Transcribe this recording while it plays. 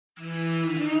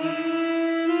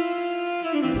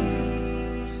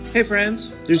Hey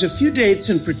friends, there's a few dates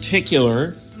in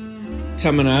particular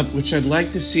coming up which I'd like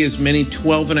to see as many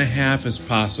 12 and a half as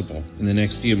possible in the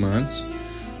next few months.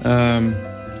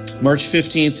 March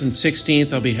 15th and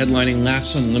 16th, I'll be headlining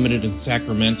Laughs Unlimited in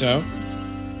Sacramento.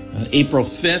 April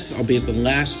 5th, I'll be at the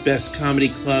Last Best Comedy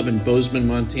Club in Bozeman,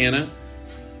 Montana.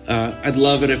 I'd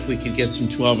love it if we could get some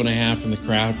 12 and a half in the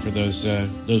crowd for those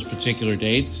particular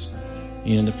dates.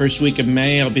 And the first week of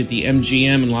May, I'll be at the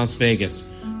MGM in Las Vegas.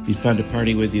 Be fun to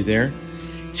party with you there.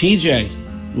 TJ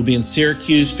will be in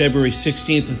Syracuse February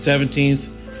 16th and 17th.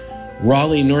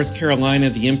 Raleigh, North Carolina,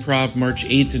 the Improv March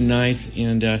 8th and 9th.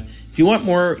 And if you want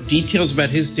more details about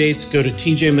his dates, go to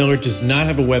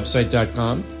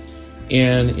tjmillerdoesnothaveawebsite.com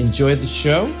and enjoy the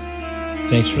show.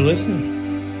 Thanks for listening.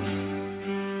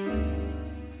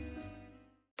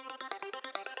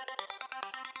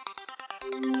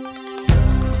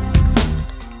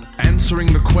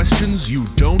 Answering the questions you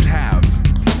don't have.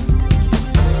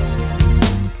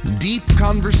 Deep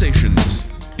conversations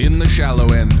in the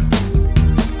shallow end.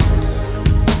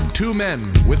 Two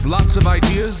men with lots of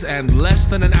ideas and less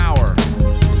than an hour.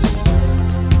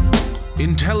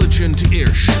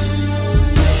 Intelligent-ish.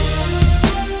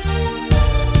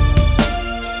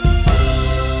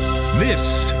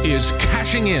 This is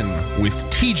Cashing In with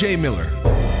TJ Miller.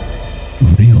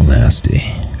 Real nasty.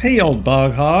 Hey, old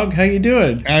bog hog, how you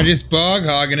doing? I'm just bog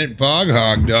hogging it, bog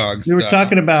hog dog We were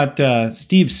talking about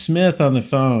Steve Smith on the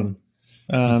phone.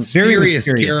 Very mysterious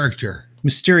character.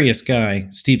 Mysterious guy,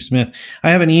 Steve Smith. I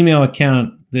have an email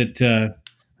account that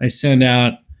I send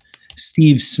out.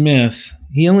 Steve Smith.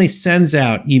 He only sends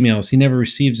out emails. He never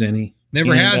receives any.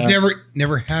 Never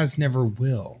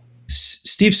will.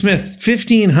 Steve Smith,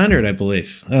 1,500, I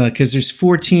believe, because there's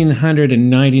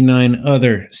 1,499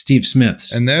 other Steve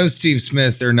Smiths. And those Steve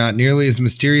Smiths are not nearly as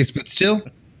mysterious, but still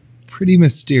pretty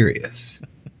mysterious.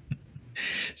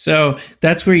 So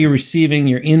that's where you're receiving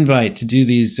your invite to do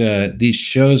these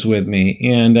shows with me,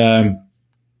 and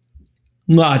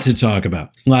lot to talk about.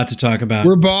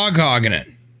 We're bog hogging it.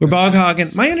 We're bog hogging.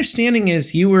 My understanding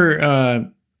is you were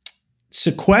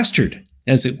sequestered,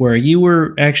 as it were. You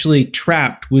were actually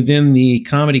trapped within the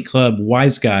comedy club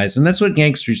Wise Guys, and that's what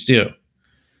gangsters do.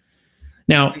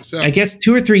 Now, I guess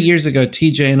 2 or 3 years ago,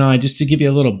 TJ and I, just to give you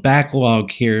a little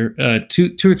backlog here,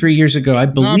 two or 3 years ago, I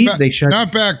believe they shut...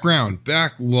 Not background,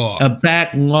 backlog. A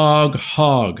backlog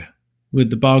hog with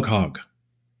the bog hog.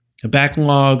 A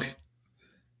backlog...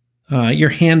 your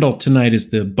handle tonight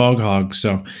is the bog hog,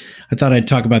 so I thought I'd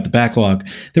talk about the backlog.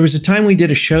 There was a time we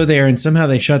did a show there, and somehow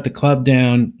they shut the club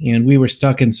down, and we were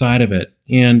stuck inside of it.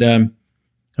 And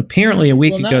apparently a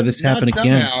week ago, this happened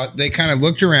again. Somehow they kind of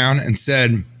looked around and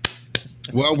said,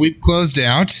 well, we've closed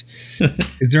out.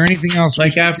 Is there anything else?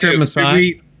 Like after a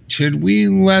massage? Should we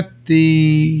let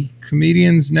the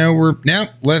comedians know no,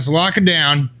 let's lock it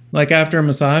down. Like after a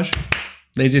massage?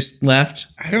 They just left?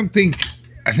 I think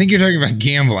you're talking about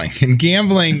gambling. And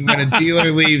gambling, when a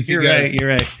dealer leaves, you're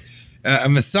right. A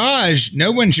massage,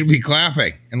 no one should be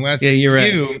clapping unless it's you're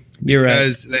you. Right. You're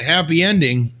because the happy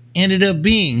ending ended up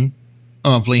being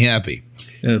awfully happy.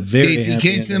 Very in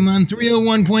case I'm on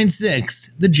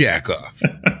 301.6, the jack off.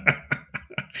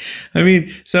 I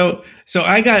mean, so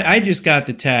I just got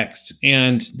the text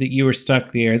and that you were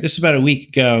stuck there. This was about a week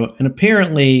ago, and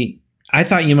apparently I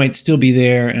thought you might still be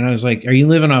there. And I was like, "Are you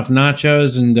living off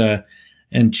nachos and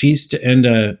cheese and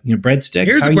breadsticks?"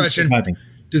 Here's the question: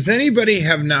 does anybody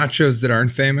have nachos that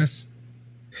aren't famous?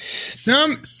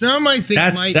 Some I think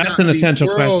that's an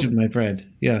essential question, my friend.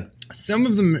 Yeah. Some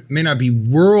of them may not be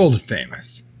world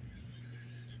famous,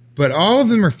 but all of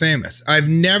them are famous. I've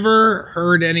never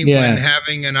heard anyone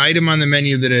having an item on the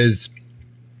menu that is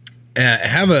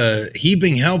have a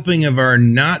heaping helping of our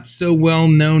not so well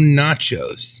known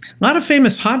nachos. A lot of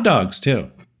famous hot dogs too.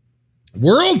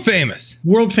 World famous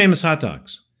hot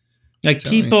dogs. Like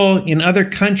people in other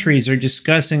countries are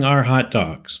discussing our hot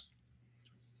dogs.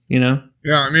 You know?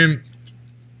 Yeah, I mean,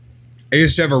 I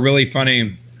used to have a really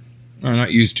funny. I'm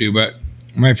not used to, but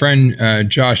my friend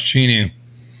Josh Cheney,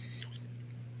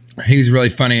 he's really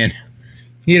funny, and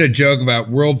he had a joke about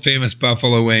world famous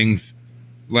buffalo wings.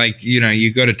 Like,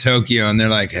 you go to Tokyo and they're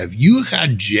like, "Have you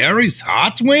had Jerry's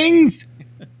hot wings?"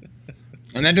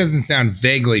 And that doesn't sound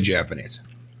vaguely Japanese.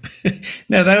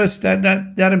 No,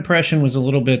 that impression was a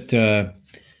little bit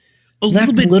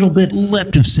little bit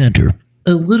left of center.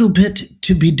 A little bit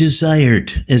to be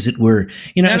desired, as it were.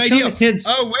 I was telling the kids.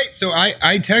 Oh, wait. So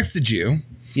I texted you.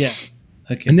 Yeah.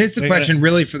 Okay. And this is a question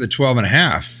really for the 12 and a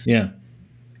half. Yeah.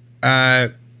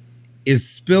 Is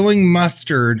spilling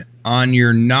mustard on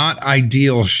your not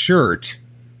ideal shirt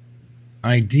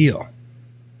ideal?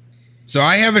 So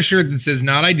I have a shirt that says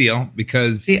 "Not Ideal"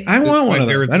 because I want one of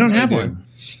those. I don't have one.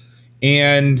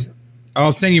 And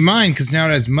I'll send you mine because now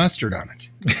it has mustard on it.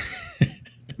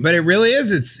 But it really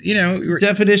is. It's,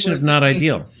 definition of not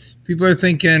ideal. People are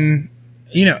thinking,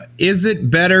 is it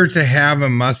better to have a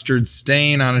mustard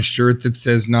stain on a shirt that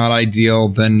says "Not Ideal"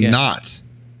 than not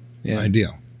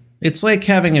ideal? It's like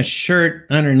having a shirt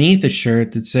underneath a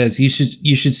shirt that says you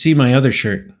should see my other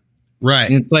shirt. Right.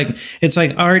 And it's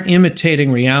like art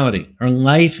imitating reality or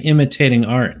life imitating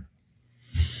art.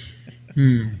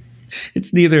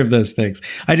 It's neither of those things.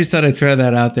 I just thought I'd throw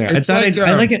that out there. I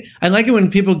like it. I like it when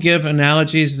people give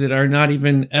analogies that are not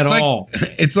even at all.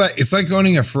 It's like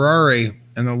owning a Ferrari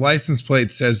and the license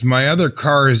plate says "My other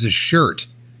car is a shirt,"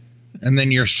 and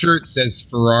then your shirt says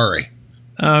Ferrari.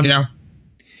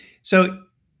 So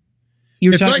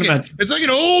you're talking about it's like an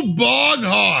old bog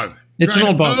hog. It's an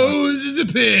old bog hog. Pose as a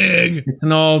pig.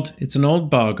 It's an old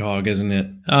bog hog, isn't it?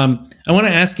 I want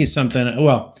to ask you something.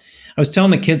 Well, I was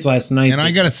telling the kids last night. And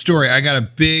I got a story. I got a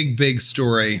big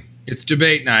story. It's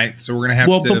debate night, so we're going to have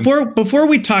to... Well, before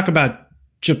we talk about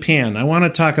Japan, I want to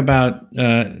talk about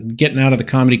getting out of the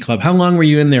comedy club. How long were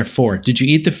you in there for? Did you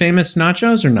eat the famous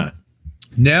nachos or not?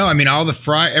 No, I mean, all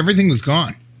the everything was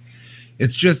gone.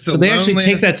 It's just the they actually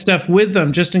take that stuff with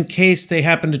them just in case they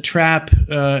happen to trap,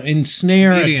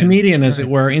 ensnare a comedian, as it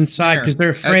were, inside because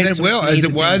they're afraid. As it will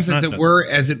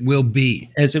be.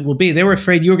 As it will be. They were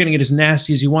afraid you were going to get as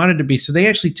nasty as you wanted to be. So they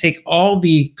actually take all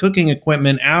the cooking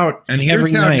equipment out. And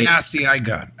here's how nasty I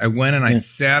got. I went and I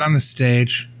sat on the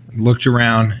stage, looked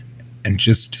around, and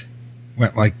just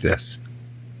went like this.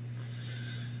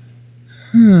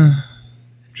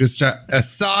 Just a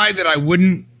sigh that I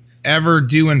wouldn't ever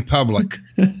do in public.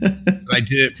 I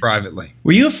did it privately.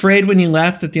 Were you afraid when you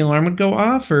left that the alarm would go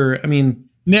off? Or, I mean,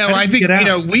 no, I think,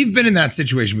 we've been in that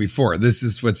situation before. This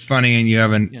is what's funny and you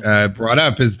haven't brought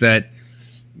up is that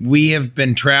we have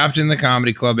been trapped in the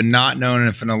comedy club and not knowing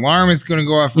if an alarm is going to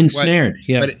go off. Ensnared,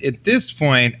 yeah. But at this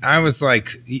point, I was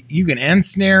like, you can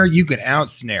ensnare, you can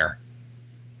outsnare.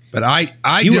 But I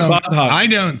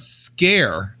don't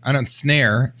scare. I don't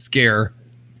scare.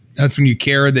 That's when you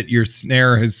care that your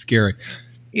snare is scary.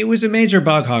 It was a major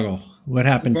bog hoggle. What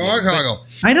happened? Bog hoggle.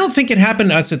 I don't think it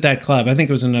happened to us at that club. I think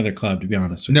it was another club, to be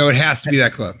honest with you. No, it has to be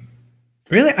that club.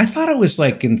 Really? I thought it was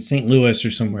like in St. Louis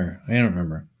or somewhere. I don't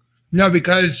remember. No,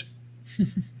 because...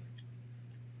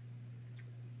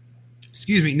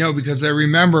 Excuse me. No, because I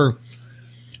remember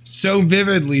so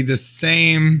vividly the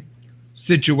same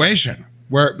situation.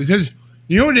 Because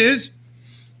you know what it is?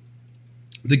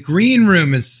 The green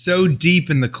room is so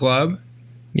deep in the club.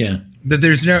 Yeah. That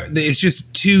it's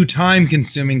just too time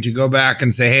consuming to go back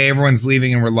and say, hey, everyone's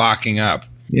leaving and we're locking up.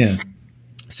 Yeah.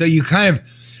 So you kind of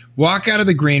walk out of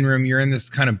the green room, you're in this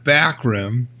kind of back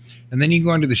room, and then you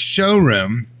go into the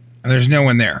showroom and there's no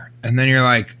one there. And then you're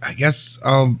like, I guess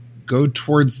I'll go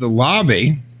towards the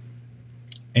lobby,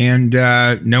 and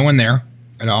no one there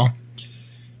at all.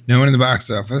 No one in the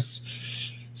box office.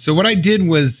 So what I did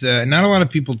was, not a lot of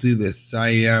people do this.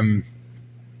 I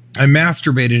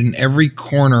masturbated in every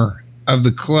corner of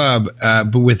the club,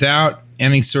 but without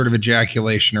any sort of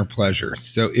ejaculation or pleasure.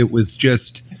 So it was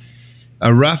just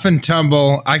a rough and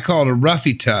tumble. I call it a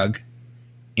roughy tug.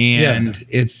 And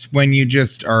it's when you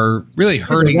just are really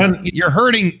hurting. You're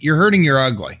hurting your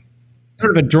ugly.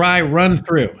 Sort of a dry run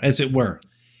through, as it were.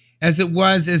 As it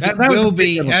was, as it will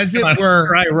be, as it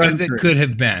were, as it could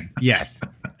have been. Yes.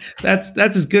 That's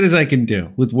as good as I can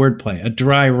do with wordplay. A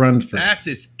dry run through. That's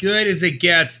as good as it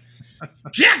gets.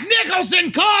 Jack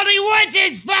Nicholson called. He wants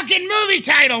his fucking movie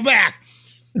title back.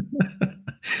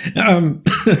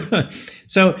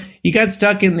 So you got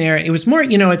stuck in there. It was more,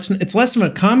 it's less of a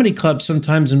comedy club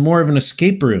sometimes and more of an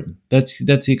escape room. That's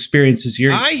the experiences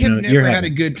you're. I have never had a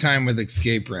good time with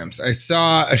escape rooms. I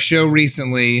saw a show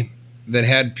recently that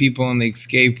had people in the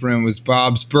escape room. Was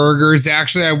Bob's Burgers.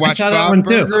 Actually, I watched Bob's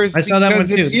Burgers. I saw that one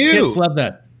too. Kids love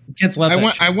that. Kids love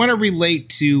that. I want to relate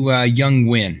to young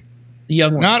Win. The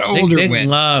young one. Not older Win.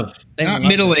 Not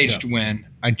middle-aged Win.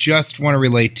 I just want to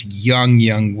relate to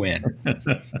young Win.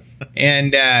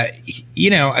 And,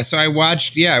 so I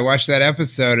watched that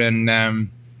episode, and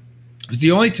it was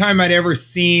the only time I'd ever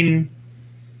seen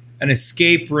an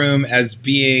escape room as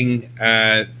being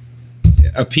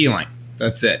appealing.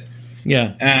 That's it.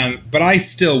 Yeah. But I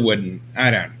still wouldn't.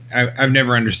 I've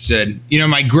never understood.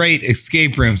 My great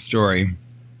escape room story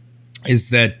is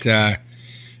that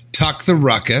Tuck the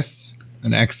Ruckus,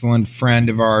 an excellent friend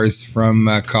of ours from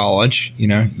college,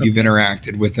 you've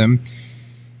interacted with him.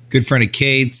 Good friend of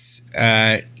Kate's.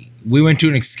 We went to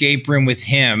an escape room with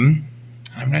him.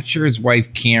 I'm not sure his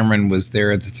wife Cameron was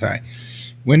there at the time.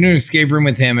 Went to an escape room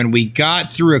with him, and we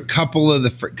got through a couple of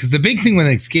because the big thing with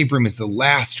an escape room is the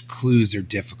last clues are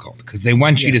difficult because they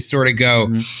want you to sort of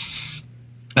go,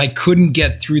 I couldn't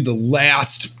get through the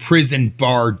last prison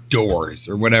bar doors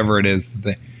or whatever it is.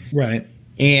 Right.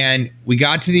 And we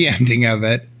got to the ending of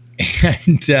it.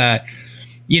 And,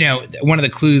 one of the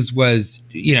clues was,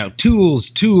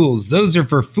 tools, those are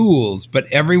for fools. But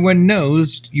everyone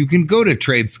knows you can go to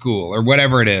trade school or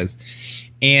whatever it is.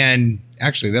 And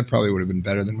actually, that probably would have been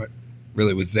better than what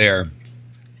really was there.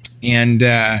 And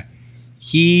there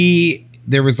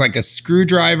was like a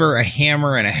screwdriver, a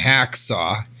hammer, and a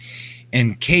hacksaw.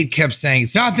 And Kate kept saying,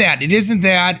 it's not that. It isn't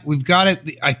that. We've got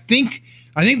it. I think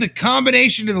the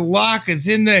combination of the lock is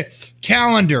in the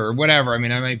calendar or whatever. I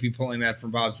mean, I might be pulling that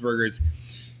from Bob's Burgers.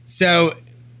 So,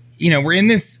 we're in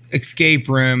this escape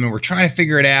room and we're trying to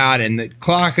figure it out. And the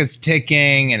clock is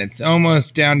ticking and it's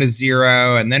almost down to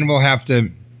 0. And then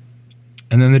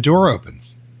and then the door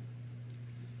opens.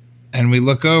 And we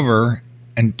look over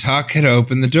and Tuck had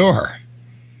opened the door.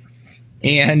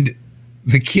 And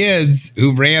the kids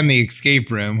who ran the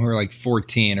escape room, who are like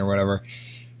 14 or whatever,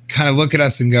 kind of look at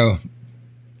us and go,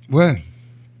 what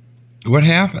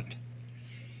happened?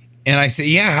 And I say,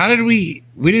 yeah, how did we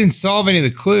didn't solve any of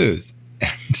the clues.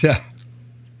 And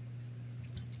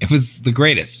it was the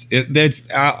greatest.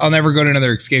 I'll never go to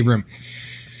another escape room.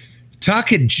 Tuck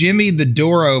had jimmied the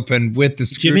door open with the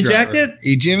screwdriver. Jimmy jacked it?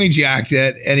 He Jimmy jacked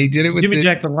it, and he did it with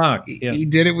jacked the lock. Yeah. He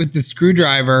did it with the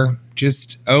screwdriver,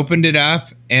 just opened it up,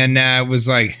 and was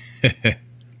like,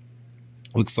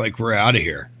 looks like we're out of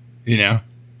here,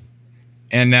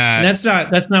 And that's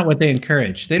not what they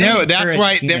encourage. That's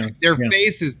why their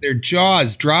faces, their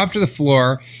jaws dropped to the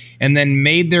floor and then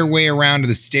made their way around to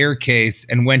the staircase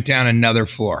and went down another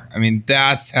floor. I mean,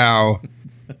 that's how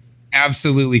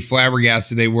absolutely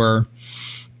flabbergasted they were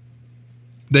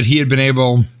that he had been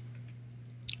able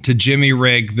to Jimmy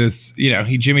rig this,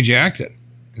 he Jimmy jacked it,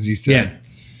 as you said.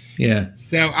 Yeah.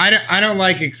 So I don't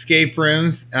like escape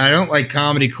rooms. I don't like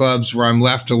comedy clubs where I'm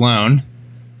left alone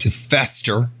to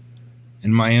fester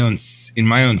in my own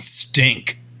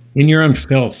stink. In your own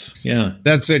filth. Yeah.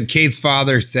 That's what Kate's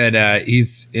father said.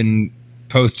 He's in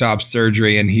post-op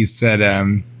surgery, and he said,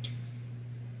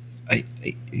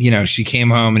 she came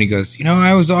home and he goes,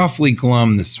 I was awfully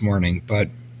glum this morning, but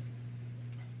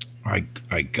I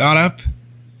got up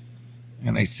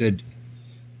and I said,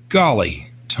 golly,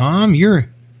 Tom, you're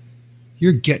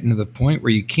getting to the point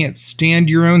where you can't stand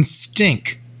your own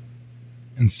stink.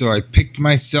 And so I picked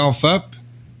myself up,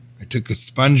 I took a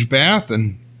sponge bath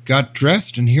and got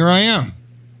dressed, and here I am.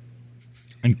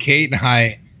 And Kate and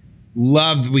I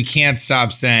we can't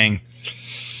stop saying,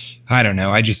 I don't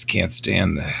know, I just can't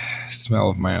stand the smell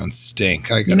of my own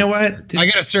stink. I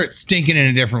gotta start stinking in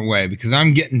a different way because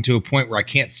I'm getting to a point where I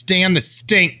can't stand the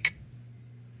stink.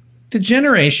 The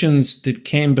generations that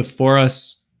came before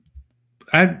us,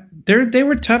 they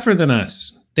were tougher than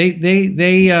us. They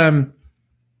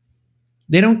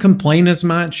don't complain as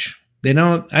much. They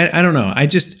don't. I don't know.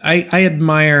 I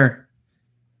admire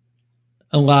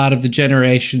a lot of the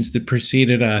generations that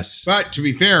preceded us. But to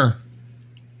be fair,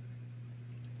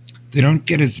 they don't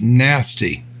get as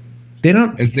nasty. They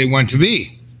don't as they want to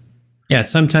be. Yeah,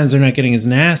 sometimes they're not getting as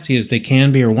nasty as they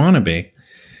can be or want to be.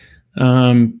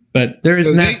 But they're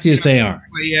as nasty as they are.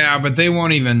 Yeah, but they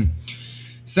won't even.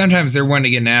 Sometimes they're wanting to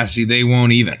get nasty. They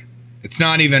won't even. It's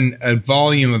not even a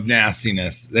volume of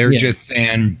nastiness. They're just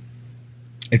saying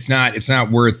it's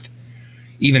not worth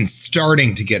even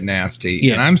starting to get nasty.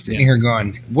 Yeah, and I'm sitting here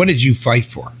going, what did you fight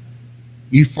for?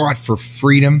 You fought for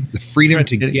freedom, the freedom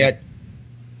to get.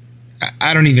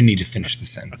 I don't even need to finish the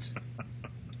sentence.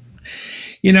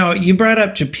 You brought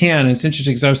up Japan. It's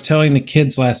interesting because I was telling the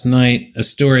kids last night a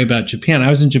story about Japan. I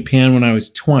was in Japan when I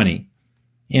was 20.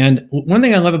 And one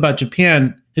thing I love about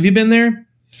Japan, have you been there?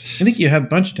 I think you have a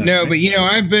bunch of times. No, right? But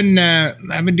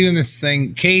I've been doing this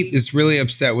thing. Kate is really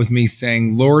upset with me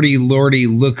saying, Lordy, Lordy,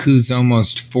 look who's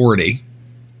almost 40.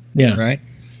 Yeah. Right?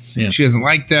 Yeah. She doesn't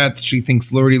like that. She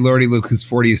thinks Lordy, Lordy, look who's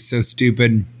 40 is so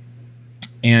stupid.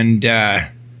 And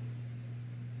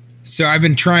so I've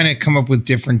been trying to come up with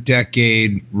different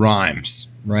decade rhymes,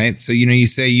 right? So, you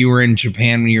say you were in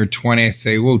Japan when you were 20. I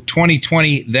say, whoa,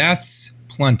 2020, that's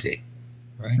plenty,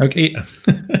 right? Okay.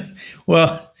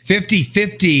 Well,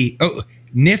 50-50. Oh,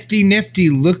 nifty,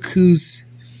 look who's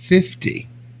 50.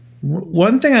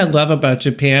 One thing I love about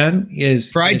Japan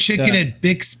is fried chicken at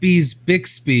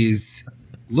Bixby's.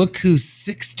 Look who's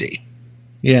 60.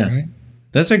 Yeah. Right?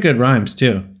 Those are good rhymes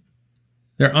too.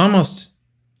 They almost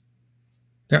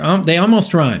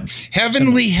rhyme.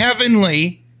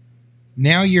 Heavenly.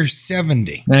 Now you're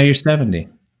 70.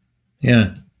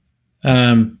 Yeah.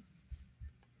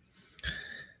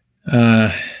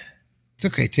 It's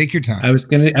okay. Take your time. I was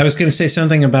gonna say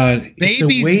something about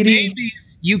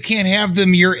Babies, you can't have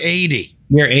them. You're 80.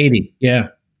 You're 80. Yeah.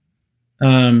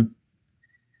 I'm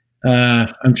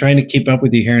trying to keep up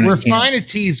with you here. And We're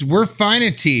finities.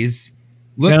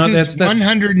 Look, No, who's that's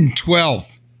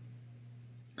 112.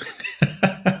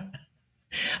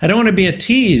 I don't want to be a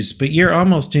tease, but you're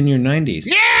almost in your 90s.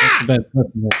 Yeah! That's about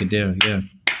as much as I could do. Yeah.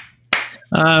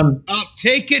 I'll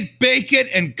take it, bake it,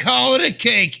 and call it a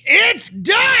cake. It's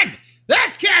done!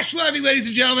 That's Cash Levy, ladies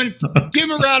and gentlemen. Give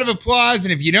him a round of applause,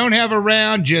 and if you don't have a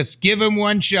round, just give him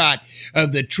one shot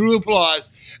of the true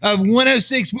applause of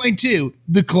 106.2,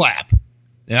 the clap.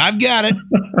 Now, I've got it.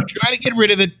 I'm trying to get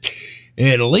rid of it.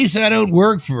 At least I don't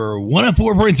work for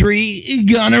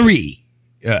 104.3 Gonorrhea.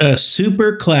 A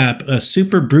super clap, a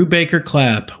super Brubaker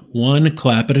clap, one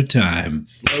clap at a time.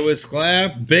 Slowest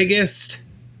clap, biggest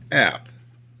app.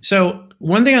 So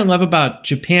one thing I love about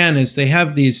Japan is they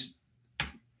have these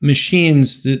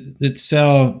machines that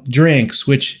sell drinks,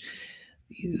 which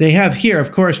they have here,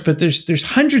 of course, but there's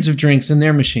hundreds of drinks in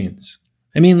their machines.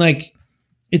 I mean, like,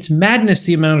 it's madness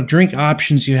the amount of drink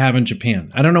options you have in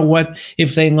Japan. I don't know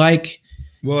if they like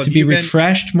to be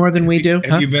refreshed more than we do.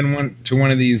 Have you been to one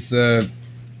of these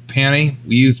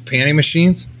we use panty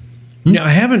machines? No, I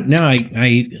haven't. No,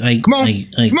 I come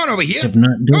on over here. Have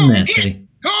not done that.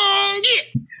 Come on, get.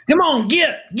 Come on,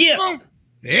 get. Yeah,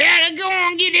 go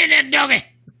on, get in there, doggy.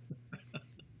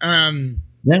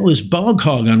 That was Bog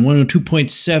Hog on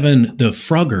 102.7, the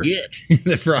Frogger. Get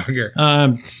the Frogger.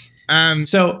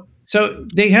 So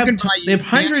they have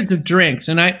hundreds of drinks,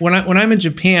 and when I'm in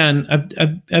Japan,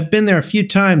 I've been there a few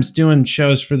times doing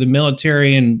shows for the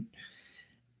military, and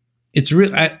it's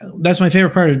that's my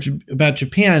favorite part about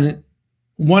Japan.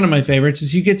 One of my favorites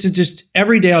is you get to just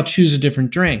every day I'll choose a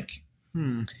different drink.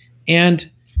 And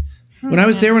when I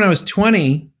was there when I was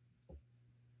 20,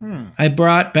 I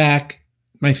brought back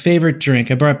my favorite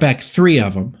drink. I brought back 3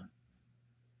 of them,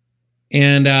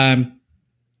 and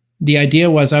the idea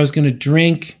was I was going to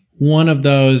drink one of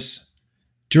those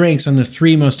drinks on the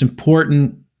 3 most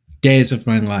important days of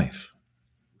my life.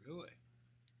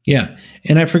 Yeah.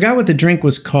 And I forgot what the drink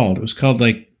was called. It was called,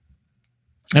 like,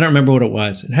 I don't remember what it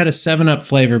was. It had a 7-Up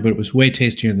flavor, but it was way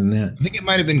tastier than that. I think it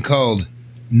might have been called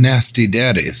Nasty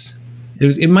Daddies.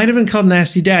 It might have been called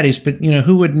Nasty Daddies, but,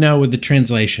 who would know with the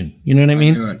translation? You know what I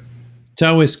mean? It's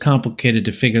always complicated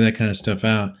to figure that kind of stuff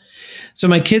out. So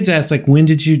my kids asked, like, when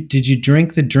did you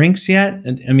drink the drinks yet?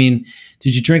 And I mean,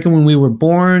 did you drink them when we were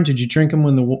born? Did you drink them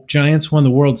when the Giants won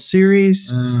the World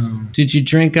Series? Did you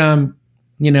drink them,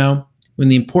 when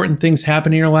the important things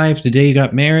happen in your life, the day you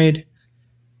got married?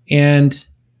 And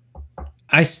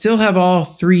I still have all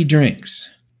 3 drinks.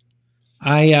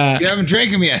 You haven't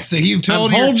drank them yet, so you've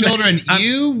told your children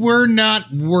you were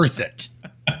not worth it.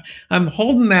 I'm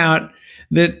holding out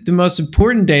that the most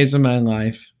important days of my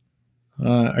life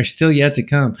are still yet to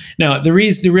come. Now, the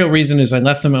real reason is I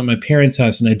left them at my parents'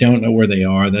 house, and I don't know where they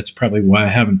are. That's probably why I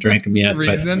haven't drank them yet.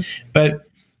 But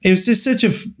it was just such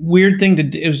a weird thing to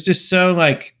do. It was just so,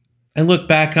 like, I look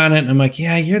back on it and I'm like,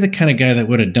 yeah, you're the kind of guy that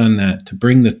would have done that, to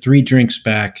bring the 3 drinks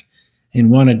back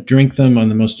and want to drink them on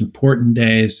the most important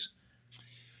days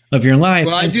of your life.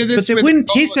 Well, I do this, but they wouldn't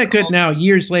taste that good now,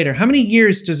 years later. How many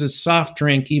years does a soft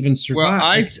drink even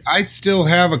survive? Well, I still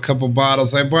have a couple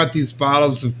bottles. I bought these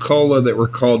bottles of cola that were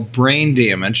called Brain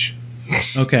Damage.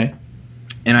 Okay.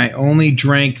 And I only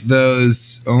drank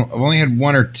those. I've only had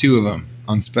 1 or 2 of them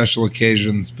on special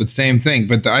occasions, but same thing.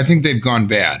 But I think they've gone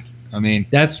bad. I mean,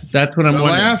 that's what I'm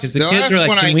wondering.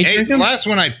 The last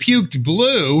one I puked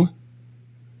blue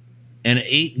and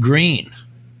ate green.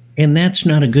 And that's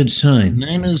not a good sign.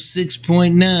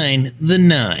 906.9, the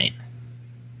 9.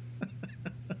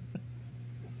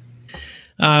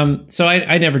 So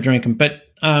I never drank them, but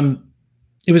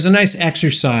it was a nice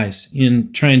exercise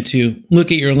in trying to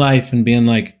look at your life and being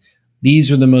like, these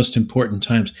are the most important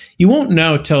times. You won't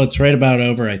know till it's right about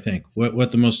over, I think,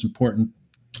 what the most important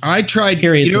I tried.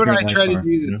 Period. You know what I try to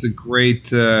do? That's a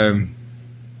great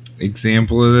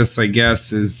example of this, I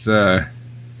guess. Is I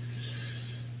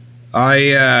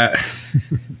had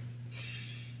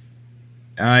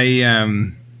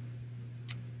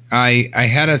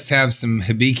us have some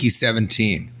Hibiki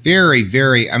 17. Very,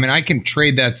 very. I mean, I can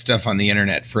trade that stuff on the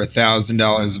internet for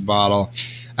 $1,000 a bottle.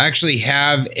 I actually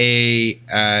have a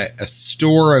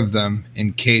store of them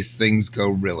in case things go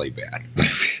really bad.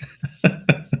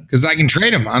 Because I can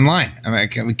trade them online. I mean,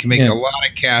 we can make a lot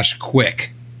of cash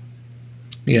quick.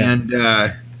 Yeah. And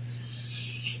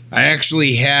I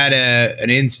actually had an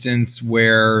instance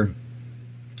where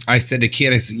I said to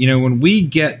Kid, I said, when we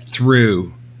get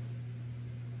through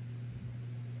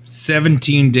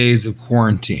 17 days of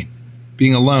quarantine,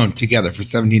 being alone together for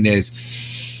 17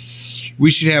 days.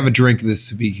 We should have a drink of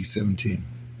this Sabiki 17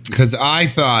 because I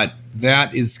thought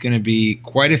that is going to be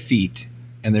quite a feat,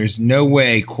 and there's no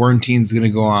way quarantine's going to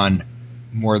go on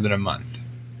more than a month.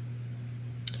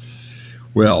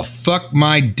 Well, fuck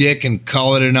my dick and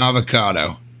call it an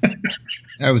avocado.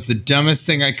 That was the dumbest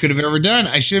thing I could have ever done.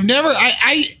 I should have never.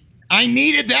 I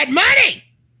needed that money.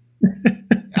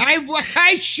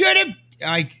 I should have.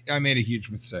 I made a huge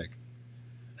mistake.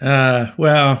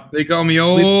 Well, They call me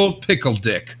old pickle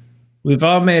dick. we've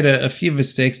all made a few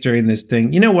mistakes during this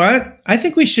thing. You know what? I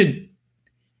think we're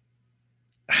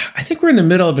in the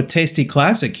middle of a tasty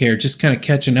classic here, just kind of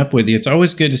catching up with you. It's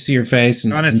always good to see your face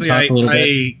and Honestly, talk a little bit.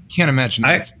 I can't imagine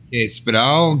that's the case, but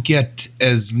I'll get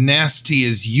as nasty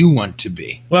as you want to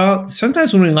be. Well,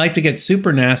 sometimes when we like to get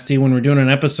super nasty, when we're doing an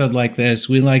episode like this,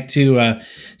 we like to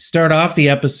start off the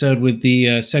episode with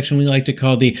the section we like to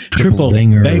call the triple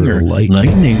banger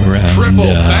lightning round. Triple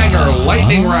banger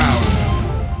lightning round.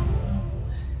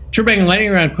 Triple banger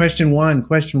lightning round. Question one.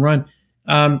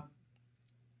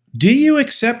 Do you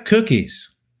accept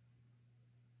cookies?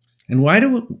 And why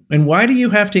do you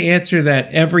have to answer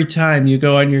that every time you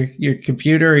go on your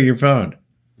computer or your phone?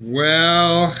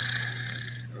 Well,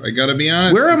 I gotta be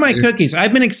honest. Where are my cookies?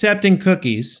 I've been accepting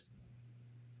cookies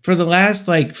for the last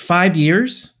 5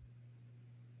 years.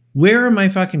 Where are my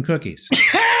fucking cookies?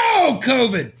 Oh,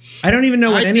 COVID. I don't even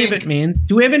know what any of it means.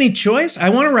 Do we have any choice? I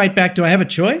want to write back. Do I have a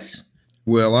choice?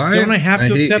 Well, Don't I have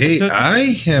to accept the cookie?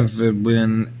 I have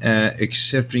been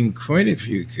accepting quite a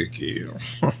few cookies.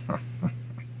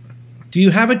 Do you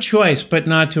have a choice but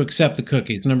not to accept the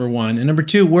cookies? Number one. And number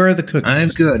two, where are the cookies?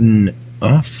 I've gotten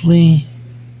awfully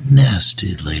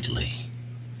nasty lately.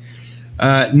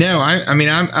 No,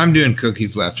 I'm doing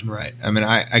cookies left and right. I mean,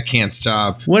 I can't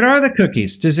stop. What are the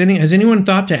cookies? Has anyone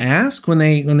thought to ask when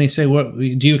they say, "What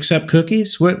do you accept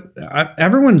cookies?"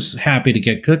 Everyone's happy to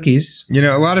get cookies. You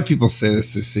know, a lot of people say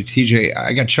this. They say, TJ,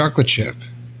 I got chocolate chip.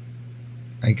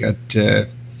 I got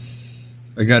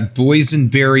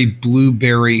boysenberry,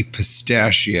 blueberry,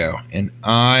 pistachio, and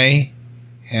I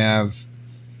have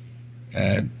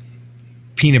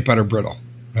peanut butter brittle,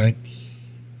 right?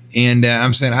 And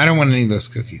I'm saying I don't want any of those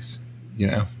cookies. You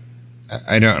know,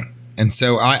 I don't, and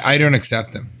so I don't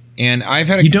accept them. And I've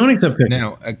had you don't accept cookies.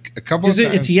 No, a couple of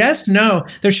times. It's yes, no.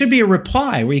 There should be a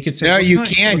reply where you could say no. You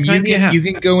can you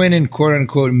can go in and quote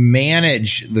unquote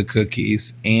manage the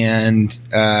cookies, and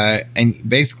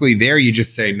basically there you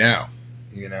just say no.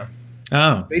 You know.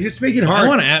 Oh, they just make it hard. I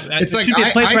want to ask. It's like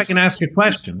a place where I can ask a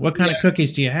question. What kind of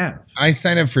cookies do you have? I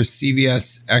signed up for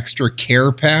CVS Extra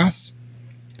Care Pass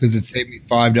because it saved me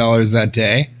 $5 that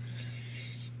day.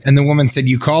 And the woman said,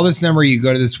 you call this number, you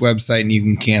go to this website, and you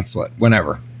can cancel it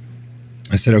whenever.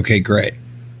 I said, okay, great.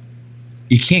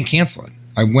 You can't cancel it.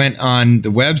 I went on the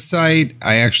website.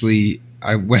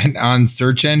 I went on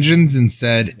search engines and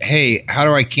said, hey, how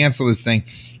do I cancel this thing?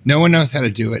 No one knows how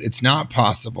to do it. It's not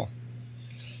possible.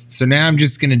 So now I'm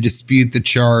just going to dispute the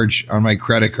charge on my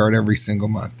credit card every single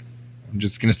month. I'm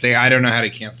just going to say, I don't know how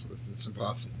to cancel this. It's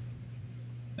impossible.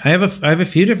 I have a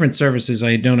few different services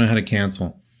I don't know how to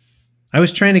cancel. I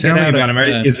was trying to Tell get me out about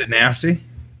of. them. Is it nasty?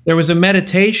 There was a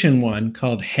meditation one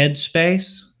called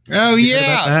Headspace. Oh,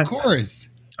 yeah, of course.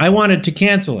 I wanted to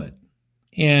cancel it.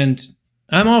 And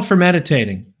I'm all for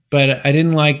meditating, but I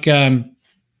didn't like, I'll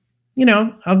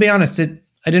be honest, I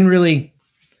didn't really.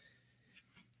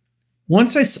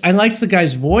 Once I liked the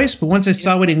guy's voice, but once I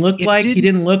saw what he looked like, he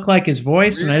didn't look like his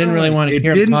voice, and I didn't really want to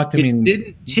hear him talk to me. It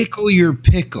didn't tickle your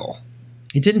pickle.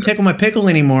 It didn't tickle my pickle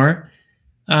anymore.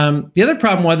 The other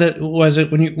problem was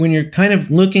that when you're kind of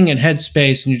looking at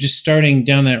Headspace and you're just starting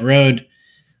down that road,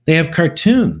 they have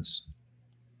cartoons,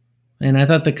 and I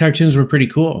thought the cartoons were pretty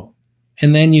cool.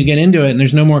 And then you get into it, and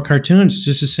there's no more cartoons. It's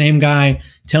just the same guy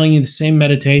telling you the same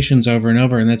meditations over and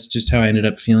over, and that's just how I ended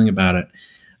up feeling about it.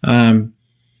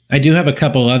 I do have a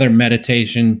couple other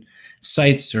meditation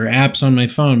sites or apps on my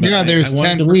phone, but there's I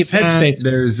wanted to leave Headspace.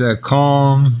 There's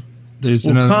Calm. There's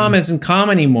another. Calm isn't Calm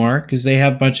anymore because they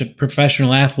have a bunch of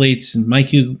professional athletes and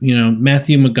Matthew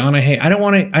McConaughey.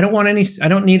 I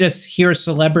don't need to hear a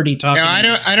celebrity talking.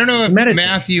 No, I don't know if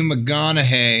Matthew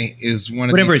McConaughey is one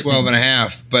of the 12 and a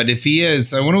half, but if he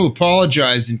is, I want to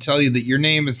apologize and tell you that your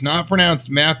name is not pronounced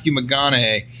Matthew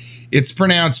McConaughey. It's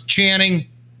pronounced Channing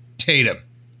Tatum.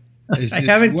 It's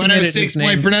 106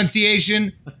 point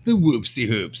pronunciation, the whoopsie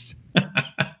hoops.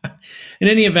 In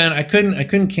any event, I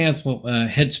couldn't cancel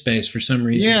Headspace for some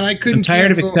reason. Yeah, and I couldn't. I'm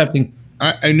tired of accepting.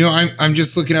 I know. I'm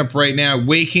just looking up right now.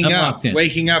 Waking Up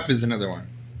is another one.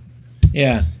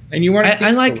 Yeah, And you want to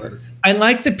I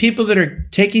like the people that are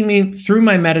taking me through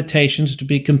my meditations to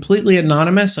be completely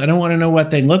anonymous. I don't want to know what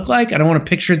they look like. I don't want to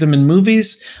picture them in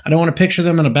movies. I don't want to picture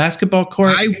them in a basketball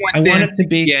court. I want it to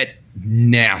be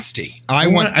nasty. I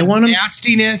want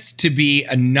nastiness to be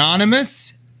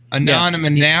anonymous,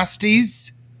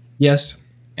 nasties. Yes.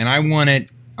 And I want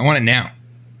it now.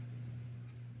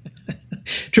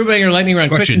 True Banger Lightning Round.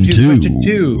 Question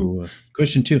two.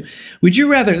 Would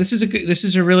you rather? This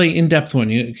is a really in-depth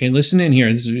one. Okay, listen in here.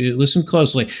 Listen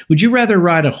closely. Would you rather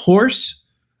ride a horse,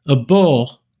 a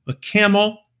bull, a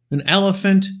camel, an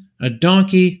elephant, a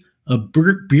donkey, a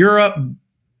burro?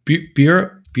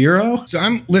 So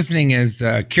I'm listening as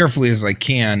carefully as I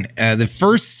can. The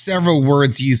first several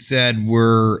words you said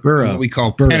were what we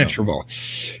call penetrable.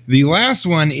 The last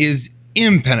one is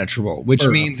impenetrable, which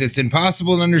means it's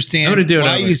impossible to understand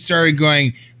why you started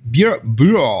going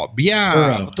burro.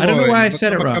 I don't know why I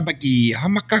said it wrong.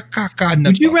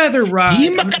 Would you rather ride?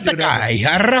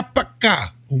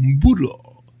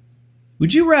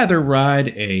 Would you rather ride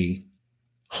a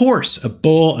horse, a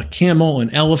bull, a camel, an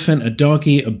elephant, a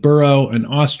donkey, a burro, an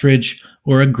ostrich,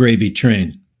 or a gravy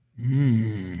train?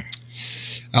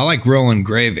 I like rolling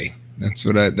gravy. That's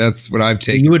what I've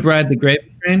taken. You would ride the gravy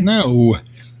train? No.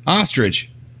 Ostrich.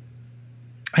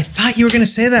 I thought you were going to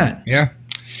say that. Yeah.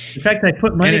 In fact, I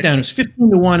put money down. It was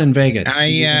 15-1 in Vegas.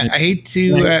 I hate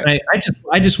to.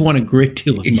 I just won a great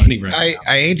deal of money right now.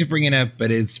 I hate to bring it up,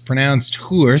 but it's pronounced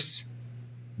horse,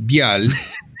 bial,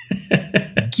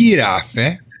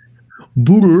 giraffe,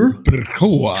 burro,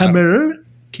 camel,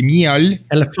 camel,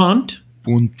 elephant,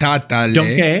 puntatale,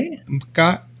 donkey,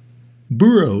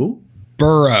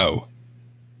 burro.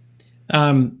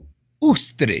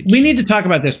 Ostrich. We need to talk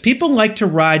about this. People like to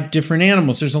ride different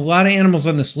animals. There's a lot of animals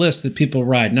on this list that people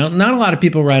ride. Now, not a lot of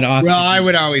people ride ostriches. Well, I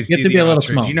would always you have to be a little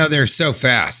small. You know, they're so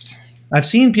fast. I've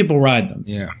seen people ride them.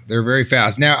 Yeah, they're very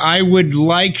fast. Now, I would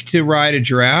like to ride a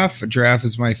giraffe. A giraffe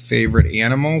is my favorite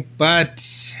animal, but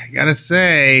I gotta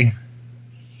say,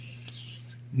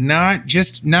 not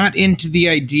into the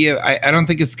idea. I don't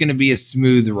think it's going to be a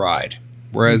smooth ride.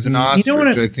 Whereas an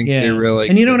ostrich, I think they really...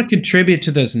 And you don't want to contribute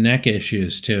to those neck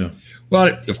issues, too.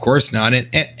 Well, of course not.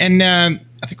 And I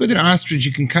think with an ostrich,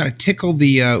 you can kind of tickle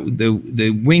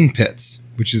the wing pits,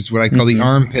 which is what I call the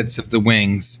armpits of the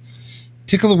wings.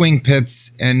 Tickle the wing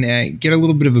pits and get a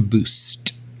little bit of a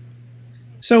boost.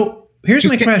 So here's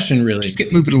my question, really. Just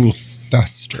get moving a little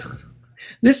faster.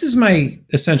 This is my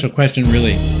essential question,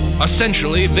 really.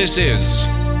 Essentially, this is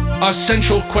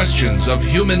Essential Questions of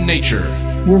Human Nature.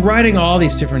 We're riding all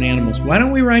these different animals. Why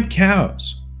don't we ride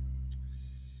cows?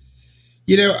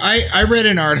 You know, I read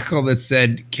an article that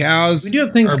said cows. We do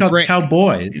have things called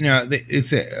cowboys. You know,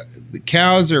 the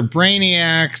cows are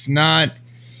brainiacs, not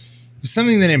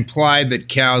something that implied that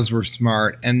cows were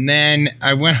smart. And then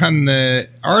I went on the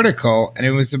article and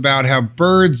it was about how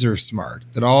birds are smart,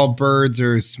 that all birds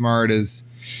are as smart as.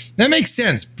 That makes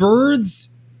sense. Birds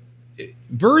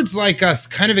like us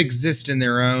kind of exist in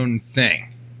their own thing.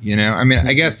 You know, I mean,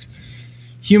 I guess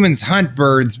humans hunt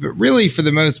birds, but really for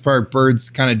the most part, birds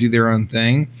kind of do their own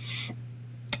thing.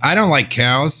 I don't like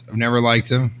cows. I've never liked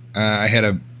them. I had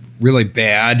a really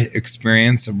bad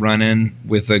experience of run-in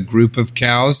with a group of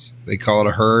cows. They call it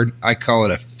a herd. I call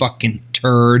it a fucking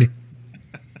turd.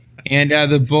 And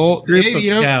the bull,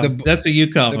 that's what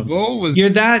you call them. The bull was. You're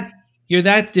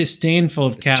that disdainful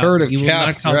of cows. You will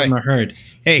not call them a herd.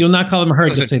 Hey, you'll not call them a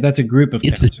herd. You'll say that's a group of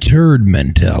cows. It's a turd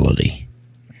mentality.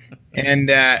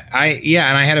 And I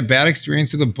had a bad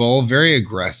experience with a bull. Very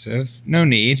aggressive. No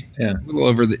need. Yeah. A little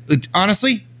over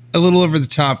the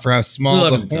top for how small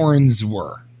the horns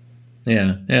were.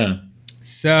 Yeah. Yeah.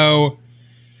 So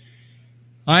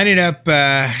I ended up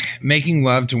making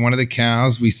love to one of the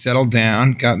cows. We settled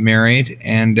down, got married,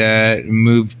 and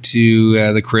moved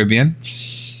to the Caribbean.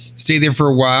 Stayed there for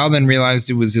a while, then realized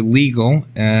it was illegal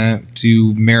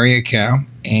to marry a cow,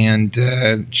 and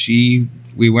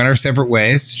we went our separate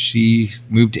ways. She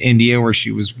moved to India, where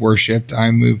she was worshipped.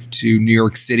 I moved to New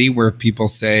York City, where people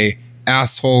say,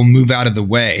 "Asshole, move out of the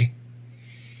way."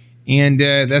 And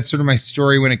that's sort of my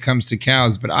story when it comes to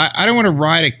cows. But I don't want to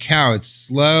ride a cow. It's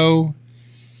slow.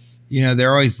 You know,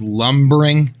 they're always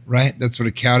lumbering, right? That's what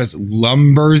a cow does,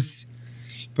 lumbers.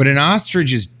 But an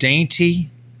ostrich is dainty.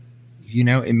 You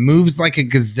know, it moves like a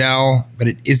gazelle, but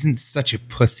it isn't such a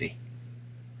pussy.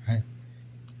 Right?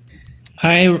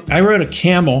 I rode a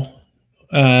camel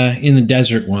in the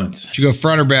desert once. Did you go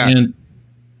front or back? And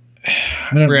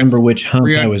I don't remember which hump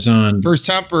I was on. First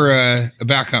hump or a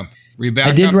back hump? Were you back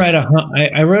I did up? ride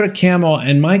I rode a camel,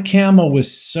 and my camel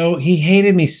he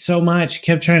hated me so much. He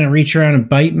kept trying to reach around and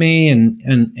bite me, and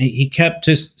he kept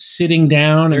just sitting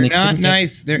down. They're and not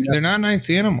nice. They're not nice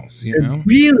animals, you know.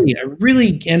 I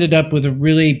really ended up with a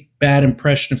really bad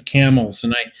impression of camels,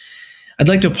 and I'd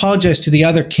like to apologize to the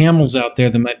other camels out there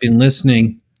that might be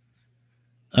listening.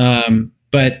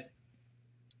 But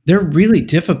they're really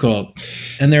difficult,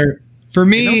 and they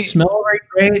don't smell very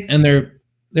great, and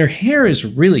their hair is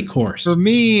really coarse. For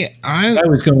me, I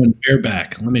was going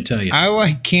bareback. Let me tell you, I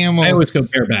like camels. I always go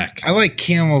bareback. I like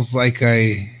camels like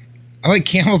I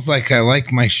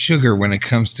like my sugar when it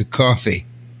comes to coffee.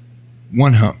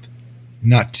 One hump,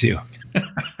 not two.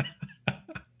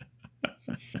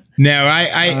 No,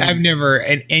 I've never,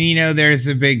 and you know, there's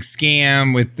a big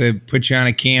scam with the put you on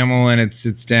a camel and it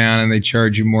sits down and they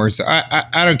charge you more. So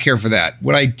I don't care for that.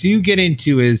 What I do get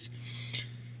into is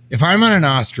if I'm on an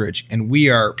ostrich and we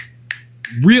are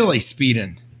really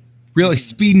speeding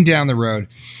down the road,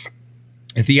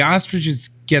 if the ostriches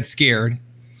get scared,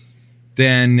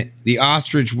 then the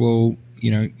ostrich will,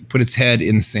 put its head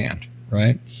in the sand,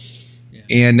 right?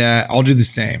 And I'll do the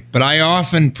same. But I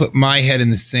often put my head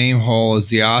in the same hole as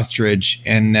the ostrich.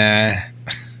 And I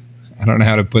don't know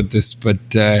how to put this, but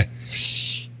a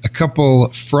couple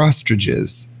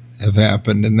frostrages have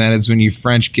happened. And that is when you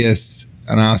French kiss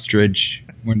an ostrich,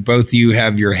 when both of you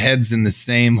have your heads in the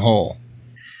same hole.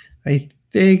 I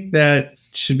think that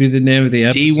should be the name of the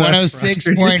episode.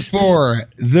 D106.4,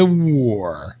 The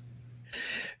War.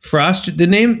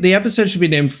 The episode should be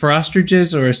named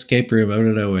Frostrages or Escape Room. I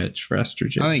don't know which.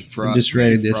 Frostrages. I think I'm just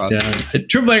writing this down.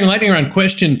 Triple Bang Lightning Round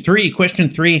question 3. Question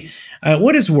 3.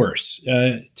 What is worse?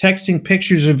 Texting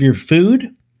pictures of your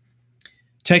food?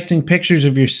 Texting pictures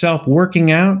of yourself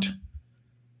working out?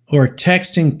 Or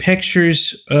texting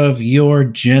pictures of your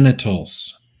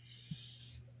genitals?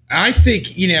 I think,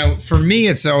 for me,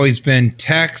 it's always been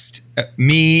text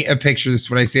me a picture. This is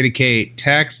what I say to Kate.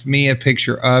 Text me a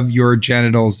picture of your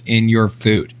genitals in your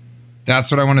food.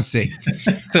 That's what I want to see.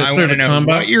 I want to know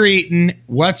what you're eating,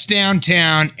 what's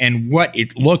downtown, and what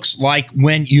it looks like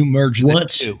when you merge the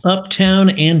two. Uptown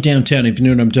and downtown, if you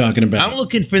know what I'm talking about. I'm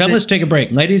looking for let's take a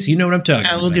break. Ladies, you know what I'm talking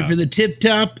about. I'm looking for the tip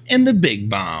top and the big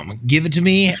bomb. Give it to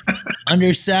me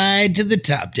underside to the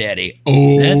top, daddy.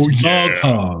 Oh, that's Bog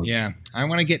Hog. Yeah. I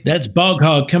want to get... That's Bog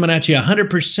Hog coming at you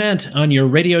 100% on your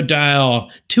radio dial.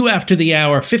 2 after the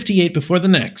hour, 58 before the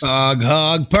next. Bog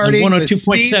Hog party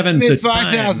 102.7 the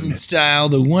 5000 style,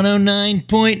 the 109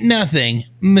 point nothing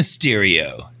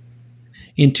Mysterio.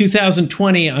 In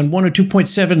 2020 on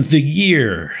 102.7 The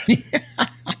Year.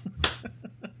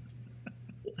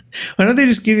 Why don't they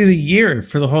just give you the year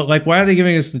for the whole... Like, why are they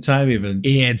giving us the time even?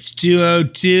 It's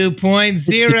 202.0.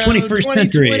 21st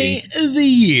century. The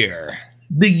Year.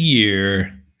 The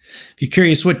year. If you're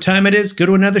curious what time it is, go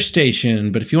to another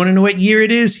station. But if you want to know what year it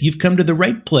is, you've come to the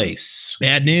right place.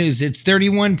 Bad news. It's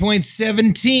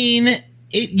 31.17.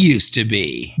 It used to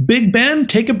be. Big Ben,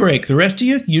 take a break. The rest of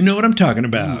you know what I'm talking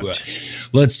about. Ooh.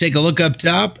 Let's take a look up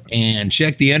top and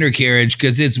check the undercarriage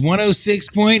because it's 106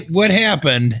 point what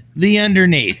happened, the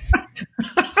underneath.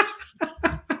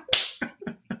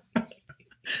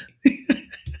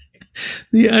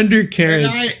 The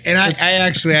undercarriage. And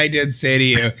I did say to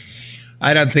you,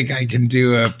 I don't think I can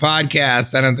do a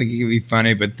podcast. I don't think it can be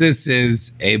funny, but this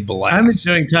is a blast. I'm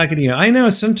enjoying talking to you. I know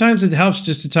sometimes it helps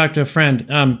just to talk to a friend.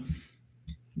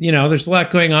 There's a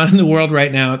lot going on in the world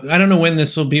right now. I don't know when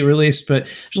this will be released, but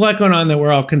there's a lot going on that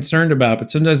we're all concerned about. But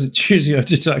sometimes it cheers you up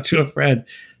to talk to a friend.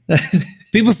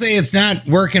 People say it's not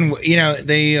working.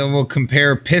 They will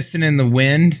compare pissing in the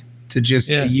wind to just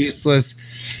a useless.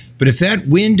 But if that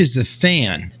wind is a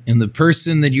fan and the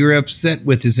person that you're upset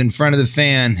with is in front of the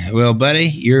fan, well, buddy,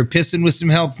 you're pissing with some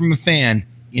help from a fan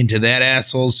into that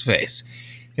asshole's face.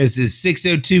 This is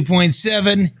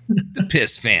 602.7, the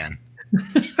piss fan.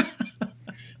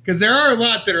 Because there are a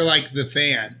lot that are like the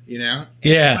fan, And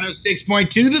yeah.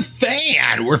 106.2, the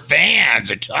fan. We're fans.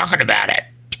 We're talking about it.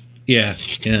 Yeah.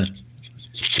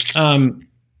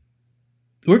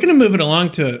 We're going to move it along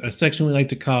to a section we like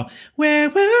to call, Where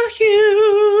Were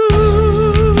You?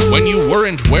 When you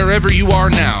weren't wherever you are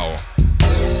now,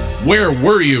 where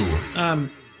were you?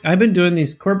 I've been doing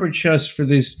these corporate shows for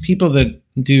these people that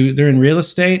they're in real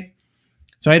estate.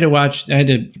 So I had to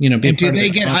be and do they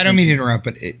get, I don't mean to interrupt,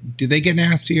 but do they get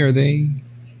nasty? Or they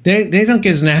don't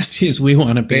get as nasty as we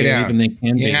want to be, or even they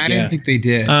can be. Yeah, I didn't think they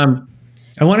did. I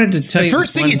wanted to tell you. The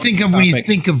first thing you think of when you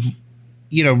think of,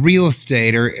 real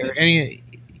estate or any,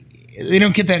 they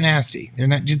don't get that nasty.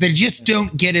 They just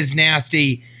don't get as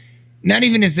nasty. Not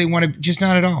even as they want to, just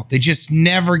not at all. They just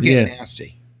never get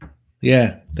nasty.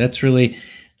 Yeah, that's really.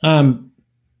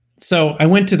 So I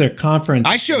went to their conference.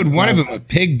 I showed one of them a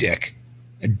pig dick,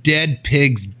 a dead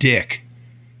pig's dick,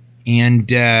 and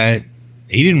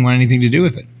he didn't want anything to do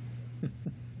with it.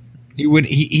 He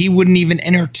wouldn't even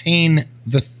entertain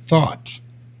the thought.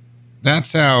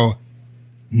 That's how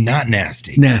not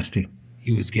nasty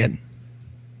he was getting.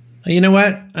 You know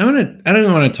what? I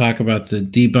don't want to talk about the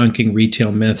debunking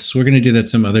retail myths. We're going to do that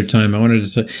some other time. I wanted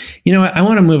to, you know what? I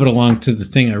want to move it along to the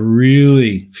thing I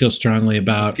really feel strongly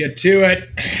about. Let's get to it.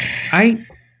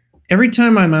 Every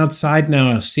time I'm outside now,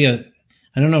 I see I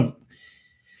don't know if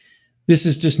this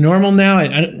is just normal now.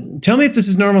 Tell me if this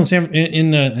is normal I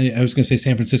was going to say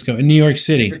San Francisco, in New York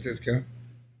City. Francisco.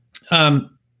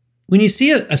 When you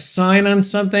see a sign on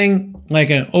something like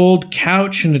an old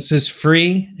couch and it says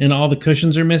free and all the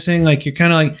cushions are missing, like you're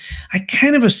kind of like, I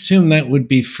kind of assume that would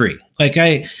be free. Like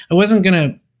I wasn't going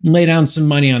to lay down some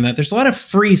money on that. There's a lot of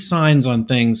free signs on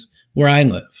things where I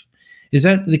live. Is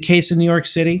that the case in New York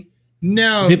City?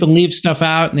 No. People leave stuff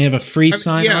out and they have a free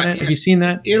sign on it. Have you seen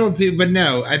that? It'll do, but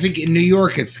no. I think in New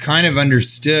York, it's kind of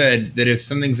understood that if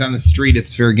something's on the street,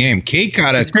 it's fair game. Kate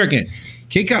got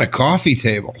a coffee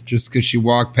table just because she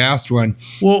walked past one.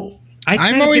 Well,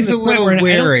 I'm always a little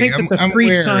wary. I'm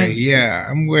wary. Sign,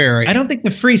 I'm wary. I don't think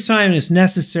the free sign is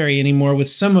necessary anymore with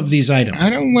some of these items. I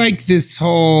don't like this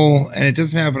whole, and it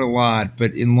doesn't happen a lot,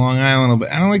 but in Long Island,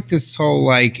 I don't like this whole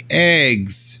like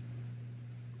eggs,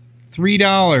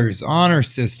 $3 honor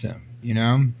system. You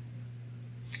know,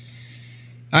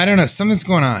 I don't know. Something's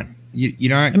going on. You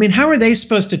know. I mean, how are they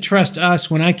supposed to trust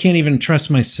us when I can't even trust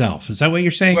myself? Is that what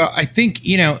you're saying? Well, I think,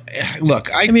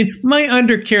 look, I mean, my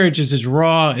undercarriage is as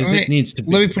raw as it needs to be.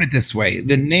 Let me put it this way.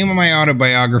 The name of my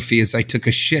autobiography is I Took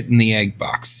a Shit in the Egg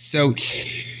Box. So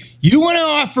you want to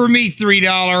offer me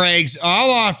 $3 eggs?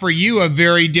 I'll offer you a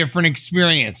very different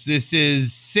experience. This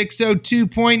is 602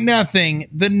 point nothing,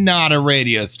 the Not a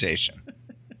radio station.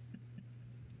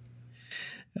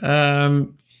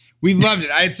 We've loved it.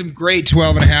 I had some great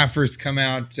 12.5ers come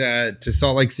out to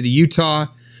Salt Lake City, Utah.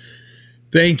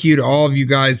 Thank you to all of you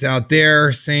guys out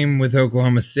there. Same with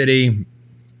Oklahoma City.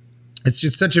 It's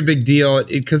just such a big deal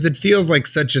because it feels like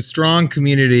such a strong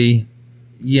community,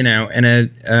 and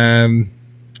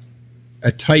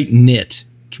a tight-knit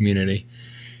community.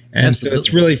 And Absolutely. So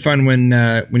it's really fun when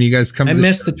you guys come. I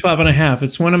missed the 12.5.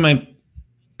 It's one of my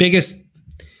biggest.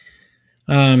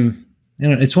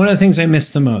 It's one of the things I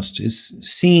miss the most is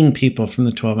seeing people from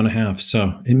the 12.5.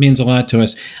 So it means a lot to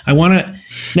us. I want to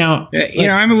now.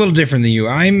 I'm a little different than you.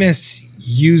 I miss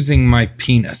using my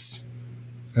penis.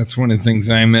 That's one of the things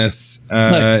I miss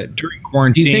during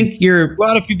quarantine. Do you think a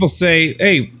lot of people say,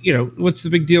 "Hey, what's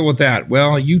the big deal with that?"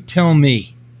 Well, you tell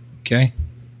me. Okay.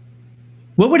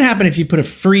 What would happen if you put a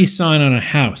free sign on a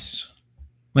house,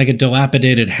 like a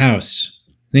dilapidated house?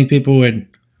 I think people would.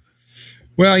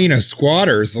 Well,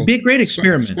 squatters. It'd be a great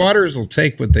experiment. Squatters will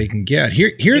take what they can get.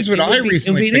 Here's what I recently picked up.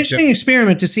 It would be an interesting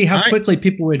experiment to see how quickly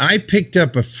people would. I picked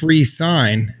up a free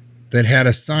sign that had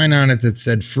a sign on it that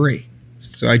said free.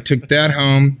 So I took that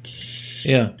home.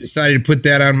 Yeah. Decided to put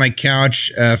that on my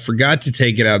couch. Forgot to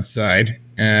take it outside.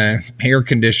 Air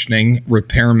conditioning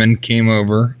repairman came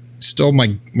over.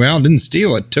 Didn't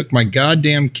steal it. Took my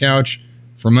goddamn couch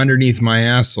from underneath my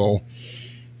asshole.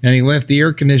 And he left the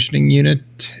air conditioning unit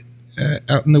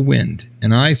out in the wind,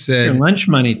 and I said, your lunch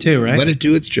money too, right? Let it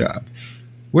do its job.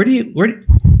 Where do you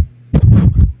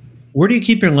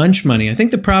keep your lunch money? I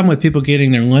think the problem with people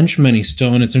getting their lunch money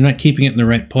stolen is they're not keeping it in the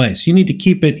right place. You need to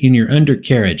keep it in your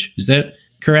undercarriage. Is that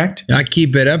correct? I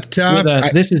keep it up top.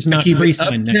 This is not free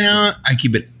sign. I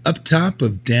keep it up top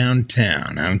of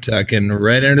downtown. I'm talking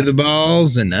right under the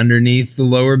balls and underneath the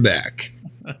lower back.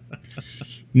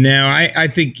 Now, I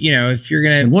think if you're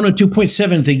gonna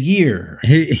 102.7 the year.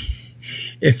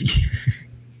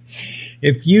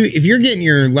 If you're getting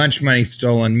your lunch money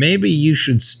stolen, maybe you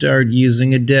should start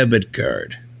using a debit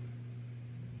card.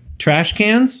 Trash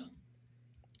cans?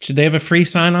 Should they have a free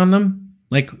sign on them?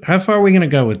 Like, how far are we going to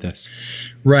go with this?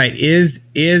 Right. Is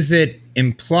it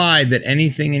implied that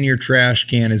anything in your trash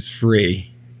can is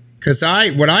free? Because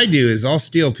what I do is I'll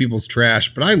steal people's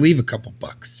trash, but I leave a couple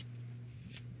bucks.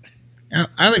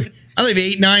 I leave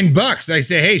 $8-9. I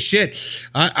say, hey, shit,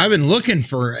 I've been looking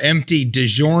for empty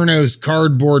DiGiorno's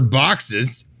cardboard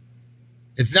boxes.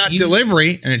 It's not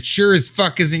delivery, and it sure as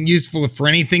fuck isn't useful for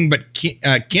anything but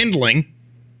kindling.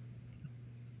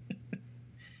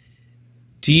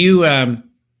 Do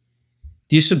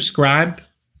you subscribe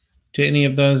to any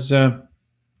of those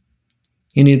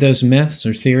myths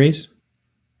or theories?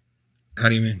 How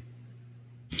do you mean?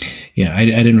 Yeah, I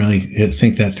didn't really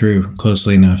think that through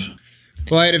closely enough.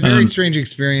 Well, I had a very strange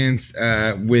experience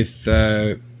with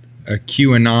a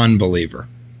QAnon believer.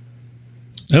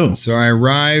 Oh, So I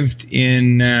arrived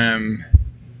in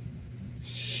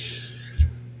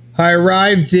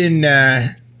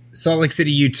Salt Lake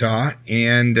City, Utah,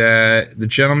 and the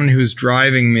gentleman who was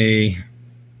driving me,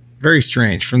 very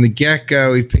strange. From the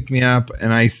get-go, he picked me up,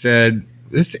 and I said,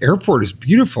 "This airport is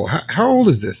beautiful. How old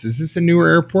is this? Is this a newer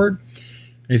airport?"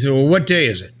 And he said, "Well, what day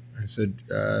is it?" I said,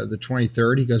 "The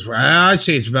 23rd." He goes, "Well, I'd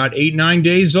say it's about 8-9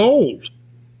 days old."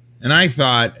 And I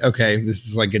thought, okay, this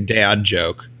is like a dad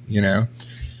joke, you know?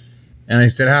 And I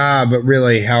said, but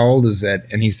really, how old is it?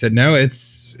 And he said, no,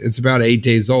 it's about 8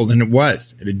 days old. And it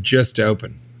was. It had just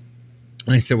opened.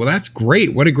 And I said, well, that's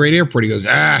great. What a great airport. He goes,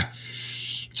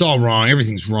 it's all wrong.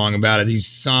 Everything's wrong about it. These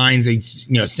signs, they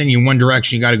send you in one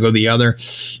direction. You got to go the other.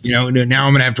 Now I'm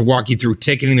going to have to walk you through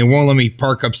ticketing. They won't let me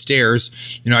park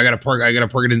upstairs. I got to park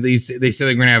it in these. They say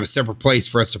they're going to have a separate place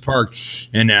for us to park.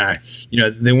 And,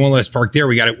 they won't let us park there.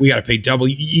 We got to pay double.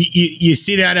 You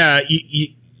see that,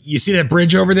 you see that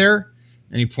bridge over there?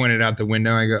 And he pointed out the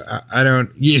window. I go, I don't,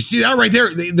 you see that right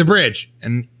there, the bridge.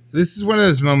 And this is one of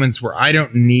those moments where I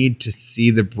don't need to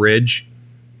see the bridge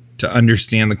to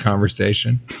understand the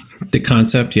conversation. The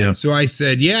concept, yeah. So I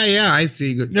said, yeah, I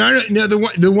see. He goes, no,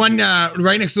 the one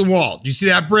right next to the wall. Do you see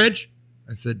that bridge?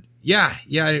 I said, yeah,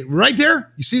 right there.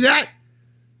 You see that?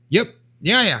 Yep.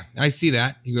 Yeah, I see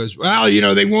that. He goes, well,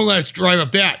 they won't let us drive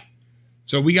up that.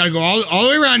 So we got to go all the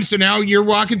way around. So now you're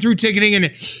walking through ticketing, and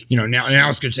now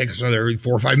it's going to take us another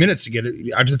 4 or 5 minutes to get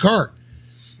it out to the car.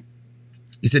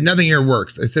 He said, nothing here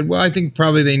works. I said, well, I think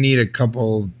probably they need a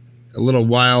little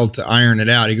while to iron it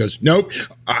out. He goes, nope.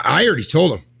 I already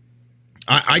told him.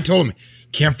 I told him,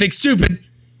 can't fix stupid.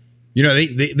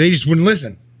 They just wouldn't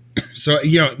listen. So,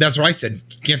 that's what I said.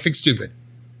 Can't fix stupid.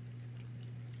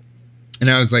 And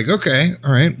I was like, okay,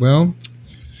 all right, well,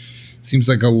 seems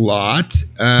like a lot.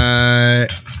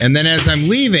 And then as I'm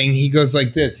leaving, he goes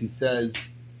like this. He says,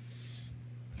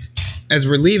 as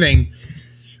we're leaving,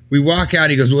 we walk out.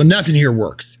 He goes, well, nothing here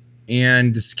works.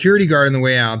 And the security guard on the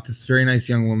way out, this very nice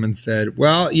young woman said,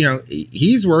 well,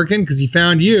 he's working because he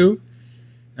found you.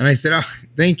 And I said, oh,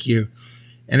 thank you.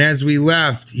 And as we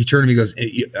left, he turned to me and goes,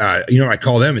 what I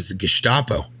call them is the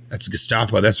Gestapo. That's the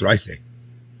Gestapo. That's what I say.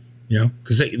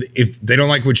 Because if they don't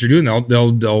like what you're doing,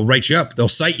 they'll write you up. They'll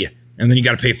cite you. And then you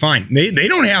got to pay a fine. They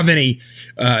don't have any,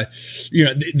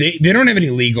 they don't have any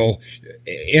legal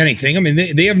anything. I mean,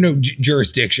 they have no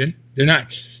jurisdiction. They're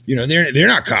not, they're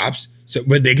not cops. So,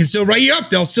 but they can still write you up.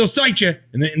 They'll still cite you.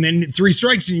 And then 3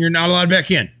 strikes and you're not allowed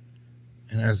back in.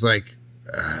 And I was like,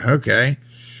 okay.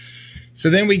 So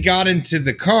then we got into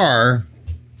the car,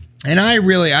 and I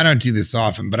don't do this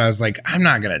often, but I was like, I'm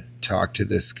not going to talk to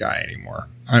this guy anymore.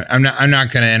 I'm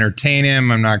not going to entertain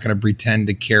him. I'm not going to pretend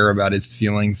to care about his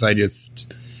feelings. I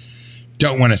just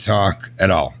don't want to talk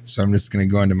at all. So I'm just going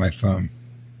to go into my phone.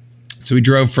 So we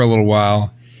drove for a little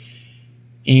while,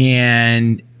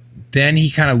 and then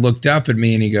he kind of looked up at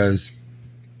me and he goes,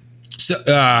 so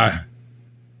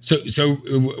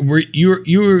were you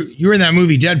were in that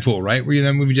movie Deadpool, right? Were you in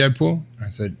that movie Deadpool? I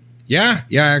said, yeah,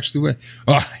 I actually was.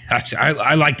 Oh,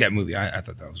 I like that movie. I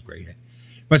thought that was great.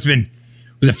 Was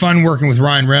it fun working with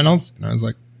Ryan Reynolds? And I was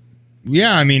like,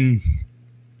 yeah, I mean,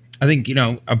 I think,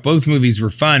 both movies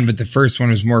were fun, but the first one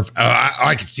was more,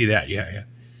 I could see that. Yeah.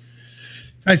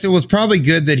 I said, well, it's probably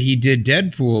good that he did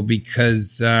Deadpool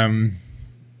because, I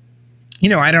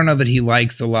don't know that he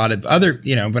likes a lot of other,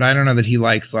 but I don't know that he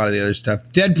likes a lot of the other stuff.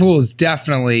 Deadpool is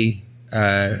definitely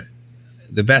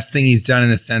the best thing he's done in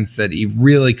the sense that he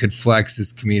really could flex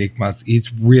his comedic muscle.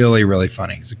 He's really, really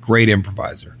funny. He's a great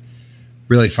improviser.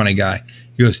 Really funny guy.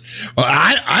 He goes, well,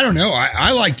 I don't know.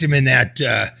 I liked him in that,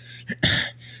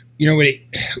 when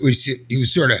he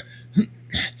was sort of,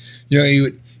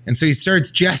 and so he starts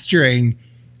gesturing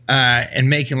and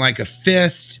making like a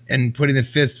fist and putting the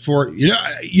fist forward. You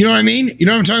know what I mean? You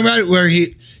know what I'm talking about? Where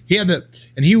he had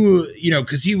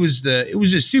because it was a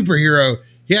superhero.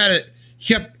 He had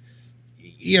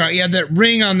he had that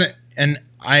ring on then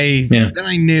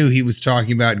I knew he was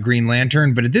talking about Green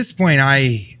Lantern, but at this point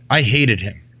I hated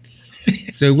him.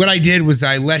 So what I did was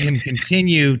I let him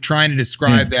continue trying to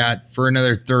describe that for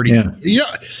another 30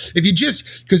 seconds. If you just,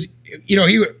 because,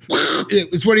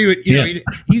 it was what he would,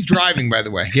 he's driving, by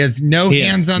the way. He has no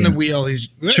hands on the wheel. He's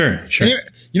sure. He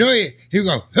would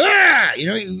go,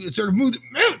 he sort of moved,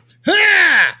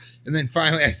 and then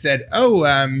finally I said,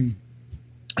 I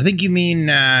think you mean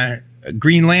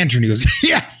Green Lantern. He goes,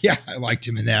 yeah, I liked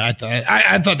him in that.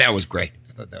 I thought that was great.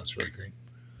 I thought that was really great.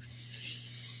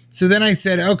 So then I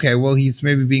said, okay, well, he's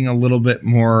maybe being a little bit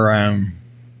more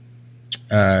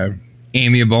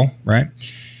amiable, right?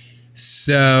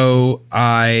 So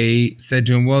I said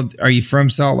to him, well, are you from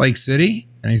Salt Lake City?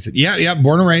 And he said, yeah,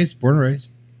 born and raised.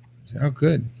 I said, oh,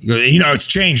 good. He goes, it's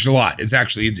changed a lot. It's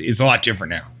actually, it's a lot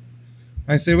different now.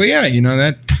 I said, well, yeah,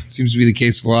 that seems to be the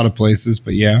case with a lot of places,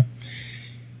 but yeah.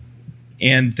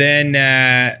 And then,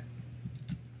 then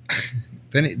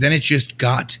it just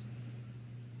got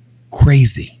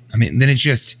crazy. I mean, then it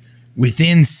just,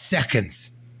 within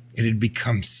seconds, it had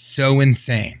become so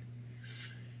insane.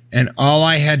 And all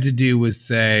I had to do was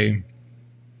say,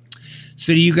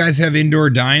 so do you guys have indoor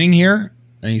dining here?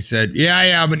 And he said,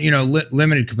 yeah, but,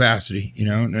 limited capacity,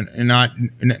 and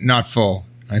not full.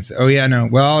 And I said, oh, yeah, no.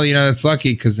 Well, that's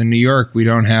lucky because in New York, we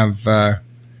don't have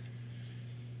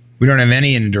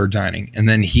any indoor dining. And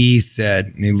then he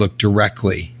said, and he looked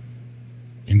directly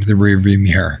into the rearview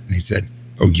mirror, and he said,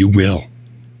 oh, you will.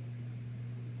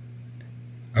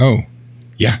 Oh,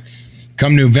 yeah.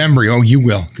 Come November, oh, you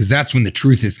will, because that's when the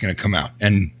truth is going to come out.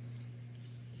 And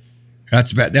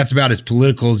that's about as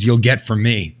political as you'll get from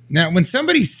me. Now, when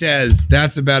somebody says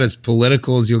that's about as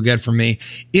political as you'll get from me,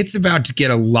 it's about to get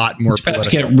a lot more political.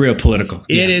 It's about to get real political.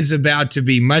 It is about to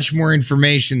be much more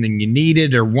information than you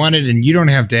needed or wanted, and you don't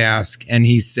have to ask. And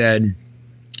he said,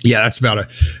 yeah, that's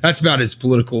about as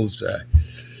political as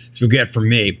you'll get from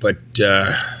me. But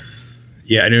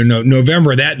yeah, I don't know.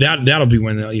 November, that'll be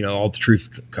when all the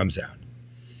truth comes out.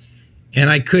 And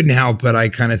I couldn't help but I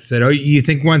kind of said, oh, you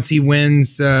think once he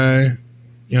wins,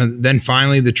 then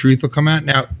finally the truth will come out?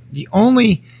 Now,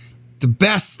 the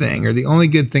best thing or the only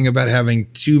good thing about having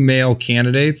two male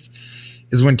candidates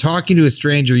is when talking to a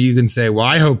stranger, you can say, well,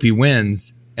 I hope he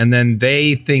wins. And then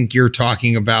they think you're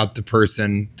talking about the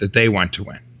person that they want to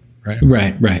win.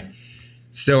 Right. Right.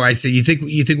 So I say, you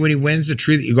think when he wins the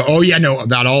truth, you go, oh yeah, no,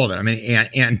 about all of it. I mean,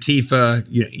 Antifa,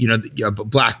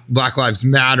 Black Lives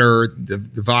Matter,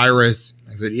 the virus.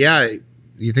 I said, yeah,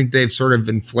 you think they've sort of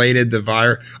inflated the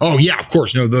virus? Oh yeah, of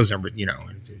course, no, those numbers,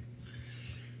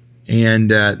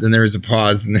 And then there was a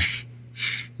pause, and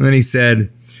then he said,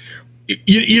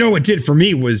 what did for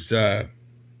me was, was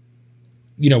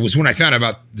when I found out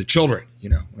about the children.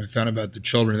 When I found out about the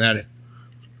children, that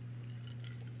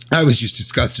I was just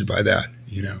disgusted by that.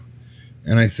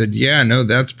 And I said, yeah, no,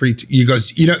 that's pretty, he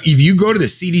goes, if you go to the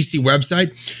CDC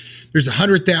website, there's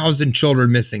 100,000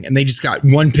 children missing and they just got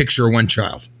one picture of one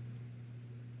child.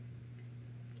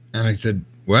 And I said,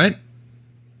 what?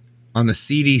 On the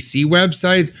CDC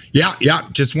website? Yeah,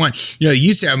 just one. They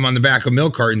used to have them on the back of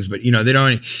milk cartons, but they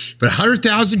don't, but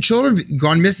 100,000 children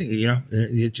gone missing,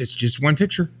 it's just one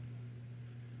picture.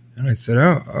 And I said,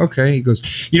 oh, okay. He goes,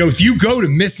 if you go to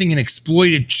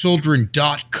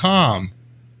missingandexploitedchildren.com,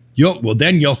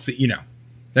 then you'll see,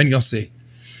 then you'll see.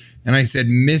 And I said,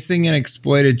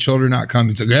 missingandexploitedchildren.com.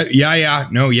 He's like, yeah.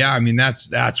 I mean,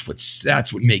 that's what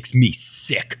makes me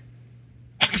sick.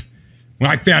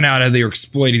 When I found out how they were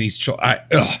exploiting these children,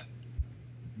 it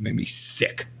made me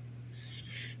sick.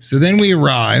 So then we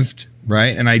arrived,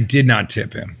 right? And I did not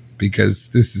tip him because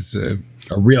this is a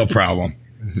real problem.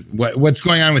 What's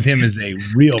going on with him is a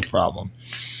real problem.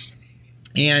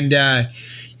 And, I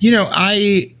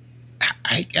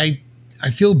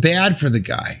feel bad for the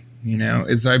guy,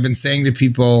 as I've been saying to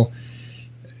people,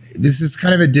 this is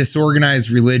kind of a disorganized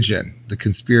religion, the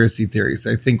conspiracy theories.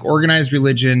 I think organized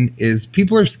religion is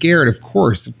people are scared. Of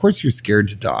course you're scared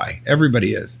to die.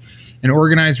 Everybody is. And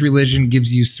organized religion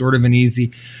gives you sort of an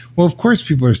easy, well, of course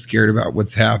people are scared about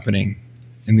what's happening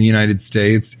in the United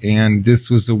States. And this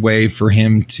was a way for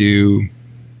him to,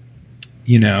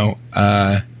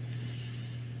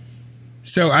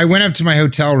 so I went up to my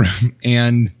hotel room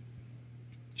and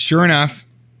sure enough,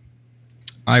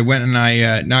 I went and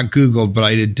I, not Googled, but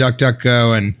I did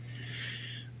DuckDuckGo and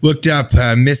looked up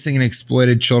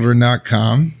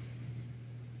missingandexploitedchildren.com.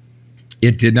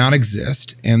 It did not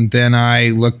exist. And then I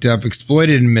looked up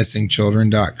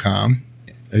exploitedandmissingchildren.com.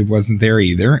 It wasn't there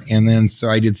either. And then so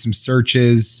I did some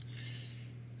searches,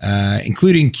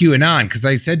 including QAnon, because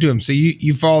I said to him, so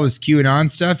you follow this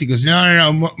QAnon stuff? He goes,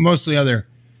 no, mostly other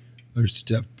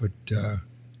stuff. But,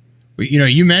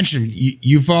 you mentioned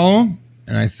you follow him?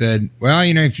 And I said, well,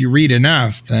 if you read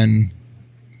enough, then,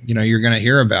 you're going to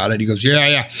hear about it. He goes,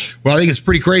 yeah. Well, I think it's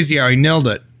pretty crazy how he nailed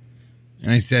it.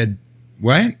 And I said,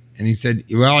 what? And he said,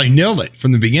 well, I nailed it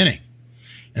from the beginning.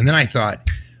 And then I thought,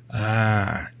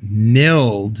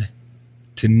 nilled,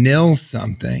 to nil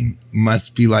something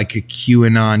must be like a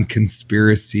QAnon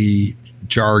conspiracy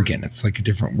jargon. It's like a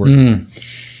different word.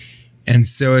 And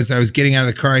so as I was getting out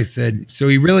of the car, I said, so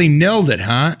he really nailed it,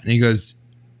 huh? And he goes,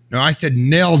 no, I said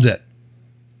nailed it.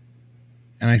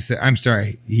 And I said, I'm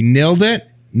sorry, he nailed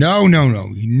it? No,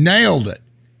 he nailed it.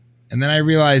 And then I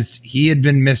realized he had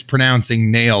been mispronouncing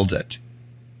nailed it,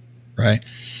 right?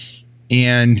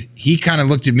 And he kind of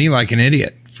looked at me like an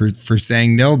idiot for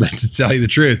saying nailed it, to tell you the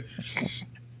truth.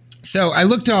 So I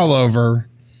looked all over.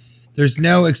 There's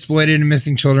no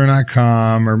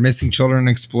exploitedandmissingchildren.com or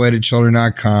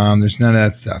missingchildrenexploitedchildren.com. There's none of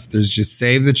that stuff. There's just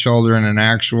Save the Children, an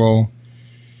actual.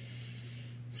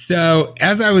 So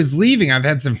as I was leaving, I've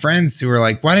had some friends who were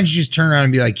like, why don't you just turn around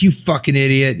and be like, you fucking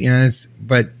idiot? You know,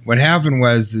 but what happened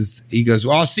is he goes,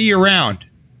 well, I'll see you around.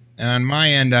 And on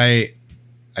my end, I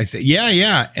say,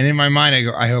 yeah. And in my mind, I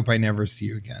go, I hope I never see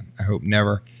you again. I hope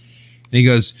never. And he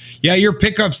goes, yeah, your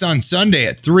pickup's on Sunday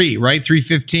at 3, right?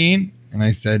 3:15. And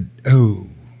I said, oh,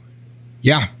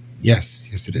 yeah, yes,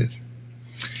 it is.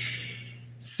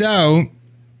 So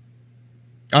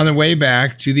on the way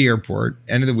back to the airport,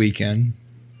 end of the weekend,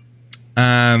 you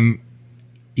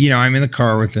know, I'm in the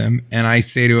car with him and I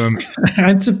say to him,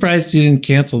 I'm surprised you didn't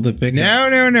cancel the pickup.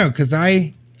 No. Cause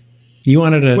you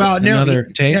wanted another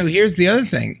taste. No, here's the other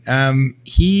thing.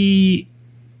 He's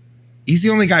the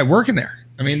only guy working there.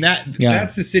 I mean,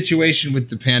 that's the situation with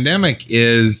the pandemic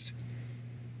is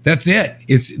that's it.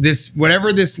 It's this,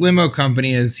 whatever this limo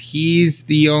company is, he's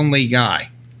the only guy,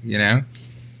 you know?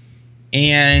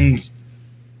 And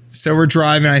so we're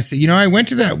driving. I said, you know, I went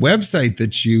to that website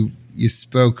that you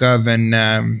spoke of and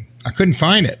I couldn't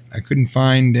find it. I couldn't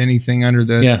find anything under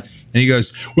the, and he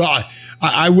goes, well,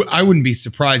 I wouldn't be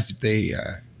surprised if they,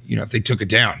 if they took it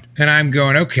down. And I'm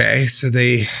going, okay. So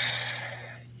they,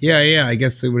 I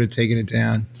guess they would have taken it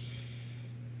down.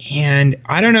 And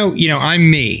I don't know, you know, I'm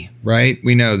me, right?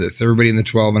 We know this. Everybody in the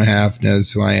 12 and a half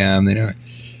knows who I am. They know it.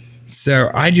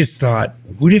 So I just thought,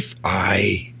 what if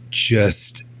I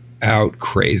just out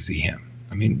crazy him?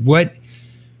 I mean, what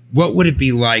would it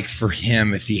be like for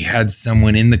him if he had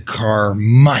someone in the car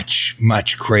much,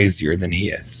 much crazier than he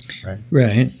is, right?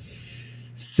 Right.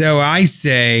 So I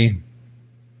say,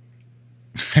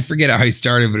 I forget how he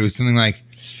started, but it was something like,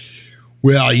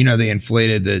 well, you know, they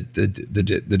inflated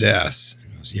the deaths.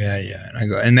 And he goes, yeah. And I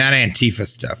go, and that Antifa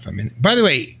stuff. I mean, by the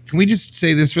way, can we just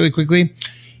say this really quickly?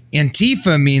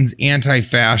 Antifa means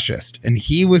anti-fascist, and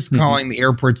he was calling the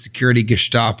airport security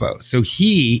Gestapo. So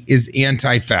he is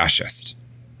anti-fascist,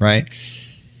 right?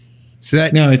 So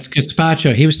that it's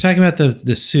gazpacho. He was talking about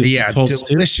the soup. Yeah,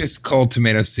 delicious cold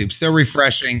tomato soup. So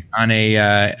refreshing on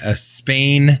a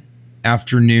Spain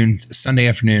afternoon, Sunday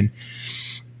afternoon.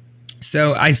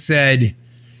 So I said,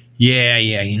 yeah,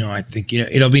 you know, I think, you know,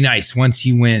 it'll be nice once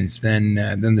he wins, then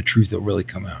the truth will really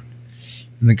come out.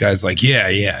 And the guy's like,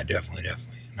 yeah, definitely. And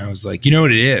I was like, you know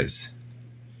what it is?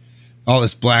 All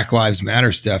this Black Lives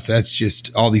Matter stuff, that's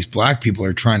just all these black people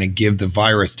are trying to give the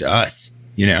virus to us,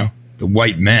 you know, the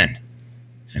white men.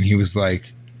 And he was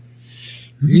like,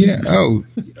 yeah.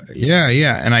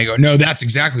 And I go, no, that's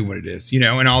exactly what it is, you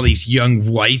know, and all these young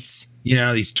whites, you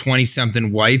know, these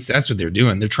 20-something whites, that's what they're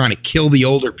doing. They're trying to kill the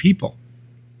older people,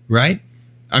 right?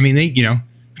 I mean, they, you know,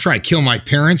 trying to kill my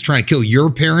parents, trying to kill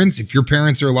your parents. If your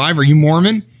parents are alive, are you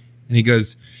Mormon? And he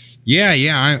goes,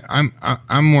 yeah,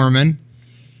 I'm Mormon.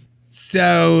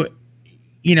 So,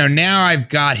 you know, now I've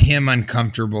got him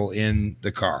uncomfortable in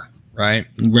the car, right?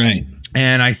 Right.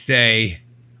 And I say,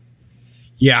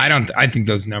 yeah, I think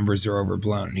those numbers are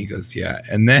overblown. And he goes, yeah.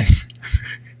 And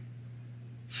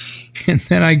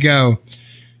then I go,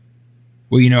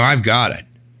 well, you know, I've got it.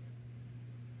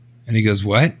 And he goes,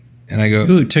 what? And I go,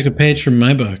 ooh, took a page from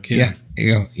my book. Yeah.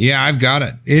 You go, yeah, I've got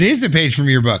it. It is a page from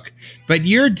your book, but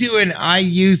you're doing, I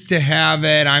used to have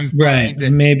it. I'm right.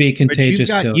 Maybe contagious.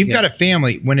 You've got a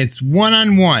family when it's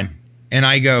one-on-one. And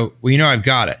I go, well, you know, I've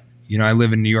got it. You know, I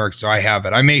live in New York, so I have it.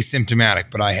 I'm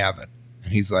asymptomatic, but I have it.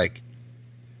 And he's like,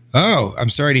 oh, I'm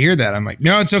sorry to hear that. I'm like,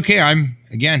 no, it's okay. I'm,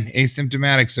 again,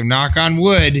 asymptomatic. So knock on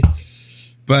wood.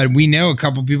 But we know a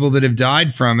couple people that have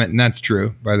died from it. And that's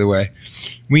true, by the way.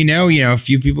 We know, you know, a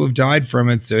few people have died from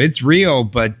it. So it's real.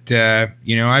 But,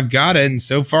 you know, I've got it. And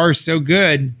so far, so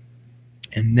good.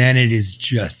 And then it is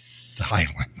just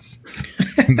silence.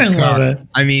 I love it.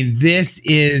 I mean, this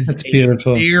is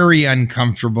a very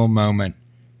uncomfortable moment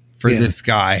for this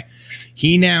guy.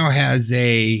 He now has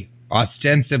a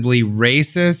ostensibly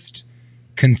racist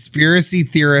conspiracy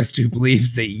theorist who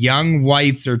believes that young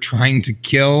whites are trying to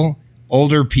kill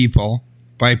older people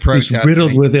by protesting. Who's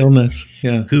riddled with illness.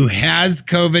 Yeah. Who has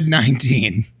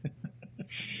COVID-19.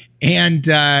 And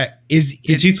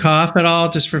did you cough at all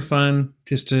just for fun?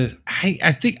 Just to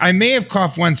I think I may have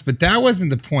coughed once, but that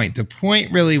wasn't the point. The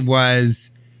point really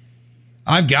was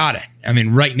I've got it. I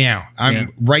mean, right now.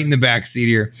 I'm right in the back seat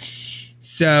here.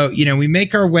 So, you know, we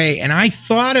make our way, and I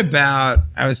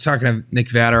was talking to Nick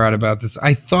Vatterott about this.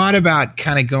 I thought about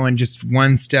kind of going just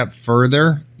one step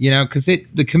further, you know, because the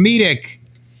comedic,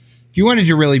 if you wanted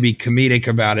to really be comedic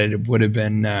about it, it would have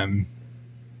been,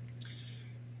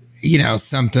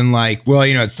 something like, well,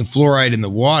 it's the fluoride in the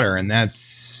water, and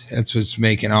that's what's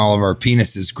making all of our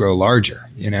penises grow larger,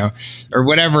 or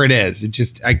whatever it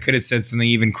is. I could have said something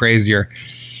even crazier,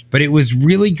 but it was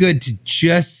really good to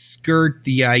just skirt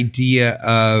the idea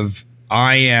of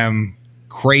I am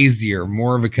crazier,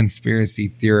 more of a conspiracy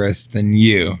theorist than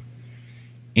you.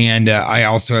 And I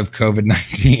also have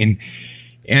COVID-19.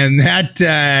 And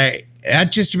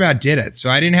that just about did it. So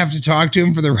I didn't have to talk to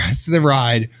him for the rest of the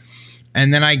ride.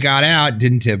 And then I got out,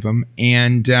 didn't tip him.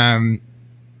 And,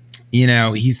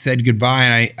 he said goodbye.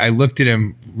 And I looked at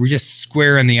him just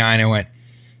square in the eye and I went,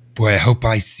 boy, I hope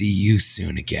I see you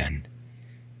soon again.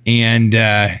 And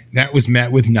that was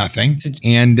met with nothing.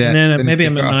 And then maybe a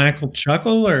maniacal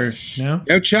chuckle or no?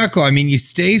 No chuckle. I mean, you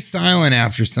stay silent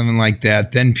after something like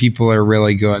that. Then people are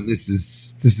really going, this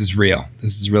is real.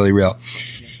 This is really real.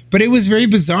 But it was very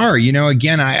bizarre.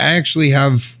 Again, I actually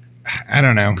have, I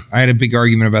don't know. I had a big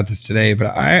argument about this today,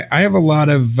 but I have a lot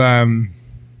of,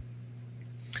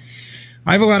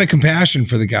 compassion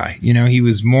for the guy. He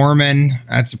was Mormon.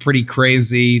 That's a pretty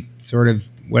crazy sort of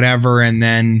whatever. And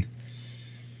then,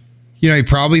 he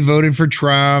probably voted for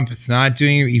Trump.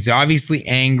 He's obviously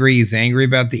angry. He's angry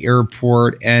about the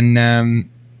airport. And,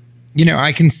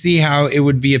 I can see how it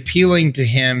would be appealing to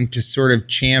him to sort of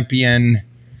champion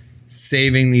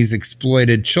saving these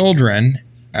exploited children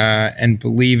and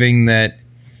believing that,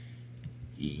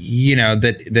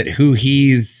 that who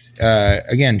he's,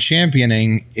 again,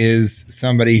 championing is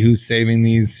somebody who's saving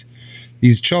these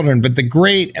children. But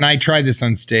and I tried this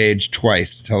on stage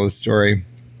twice to tell the story,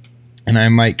 and I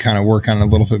might kind of work on it a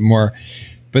little bit more.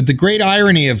 But the great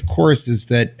irony, of course, is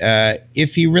that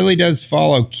if he really does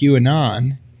follow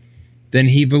QAnon, then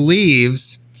he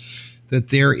believes that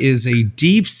there is a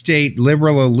deep state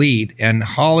liberal elite and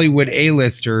Hollywood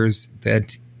A-listers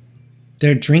that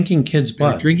they're drinking kids'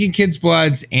 blood. They're drinking kids'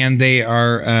 bloods, and they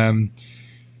are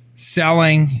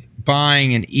selling,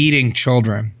 buying, and eating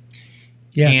children.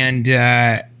 Yeah.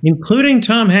 And including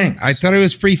Tom Hanks. I thought it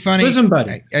was pretty funny. Bosom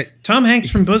Buddies. Tom Hanks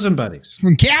from Bosom Buddies.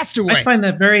 From Castaway. I find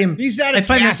that very He's not a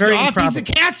cast-off. He's a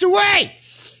castaway.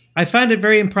 I find it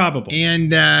very improbable.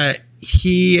 And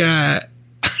he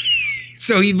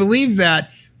so he believes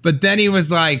that, but then he was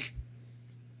like,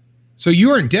 so you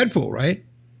were in Deadpool, right?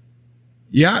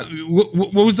 Yeah.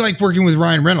 What was it like working with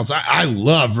Ryan Reynolds? I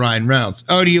love Ryan Reynolds.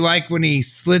 Oh, do you like when he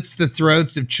slits the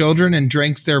throats of children and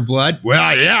drinks their blood?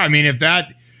 Well, yeah. I mean, if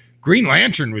that Green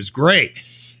Lantern was great.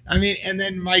 I mean, and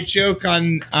then my joke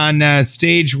on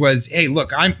stage was, hey,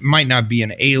 look, I might not be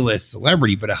an A-list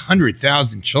celebrity, but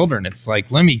 100,000 children. It's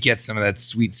like, let me get some of that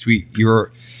sweet,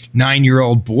 your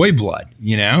 9-year-old boy blood,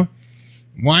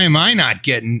 Why am I not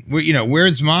getting,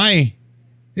 where's my,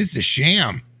 this is a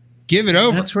sham. Give it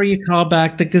over. That's where you call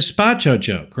back the gazpacho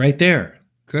joke right there.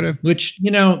 Could have. Which,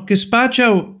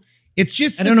 gazpacho. It's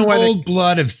just the cold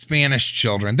blood of Spanish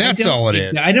children. That's all it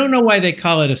is. I don't know why they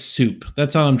call it a soup.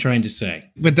 That's all I'm trying to say.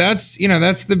 But that's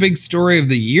the big story of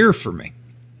the year for me.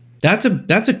 That's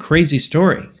a crazy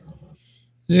story.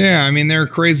 Yeah, I mean, there are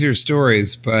crazier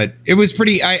stories, but it was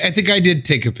pretty, I think I did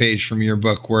take a page from your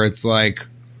book where it's like,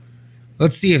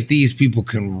 let's see if these people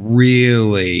can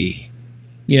really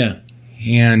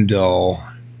handle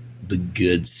the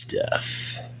good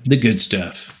stuff. The good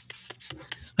stuff.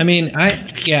 I mean, I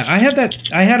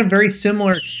had a very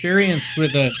similar experience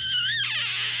with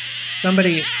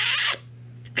somebody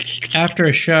after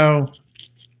a show.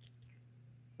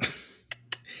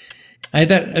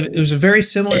 It was a very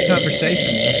similar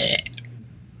conversation.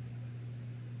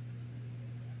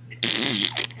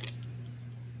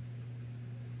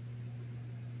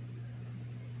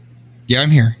 Yeah,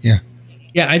 I'm here. Yeah.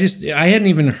 Yeah, I hadn't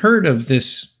even heard of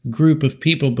this group of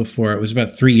people before. It was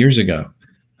about 3 years ago.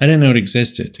 I didn't know it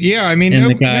existed. Yeah, I mean,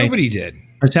 nobody did.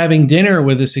 I was having dinner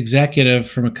with this executive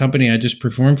from a company I just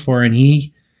performed for, and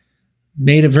he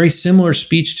made a very similar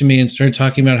speech to me and started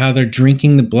talking about how they're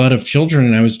drinking the blood of children,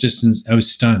 and I was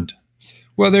stunned.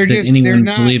 Well, they're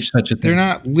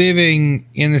not living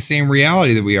in the same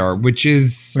reality that we are, which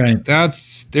is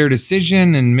that's their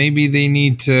decision, and maybe they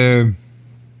need to.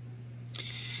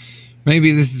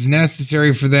 Maybe this is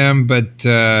necessary for them, but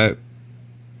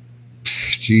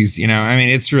geez, I mean,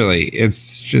 it's really. I'm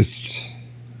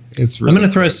going to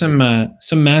throw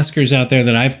some maskers out there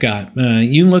that I've got.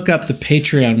 You look up the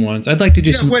Patreon ones. I'd like to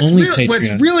do Patreon.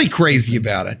 What's really crazy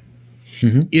about it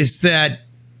is that,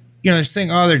 they're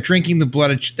saying, oh, they're drinking the blood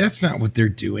of that's not what they're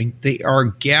doing. They are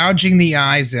gouging the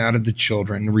eyes out of the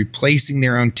children and replacing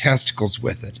their own testicles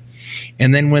with it.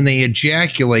 And then when they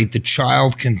ejaculate, the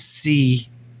child can see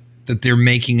that they're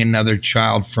making another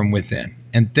child from within.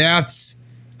 And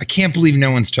I can't believe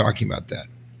no one's talking about that.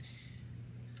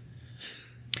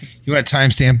 You want to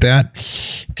timestamp that?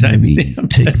 Timestamp.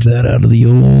 Take that out of the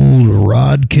old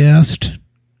Rodcast.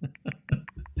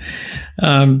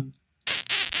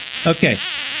 Okay.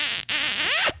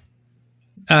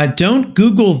 Don't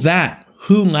Google that.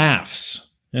 Who laughs?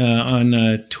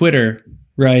 On Twitter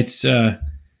writes,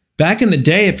 back in the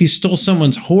day, if you stole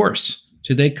someone's horse,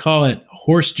 did they call it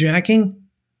horse jacking?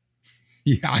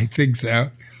 Yeah, I think so.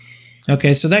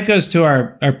 Okay, so that goes to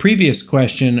our previous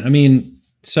question. I mean,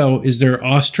 so is there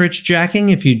ostrich jacking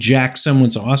if you jack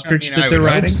someone's ostrich that they're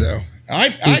riding? So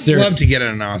I'd love to get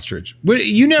on an ostrich.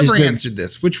 You never answered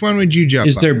this. Which one would you jump on?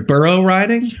 Is there burro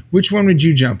riding? Which one would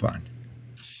you jump on?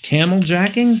 Camel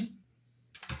jacking?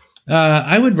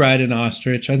 I would ride an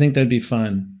ostrich. I think that'd be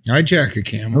fun. I'd jack a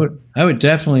camel. I would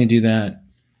definitely do that.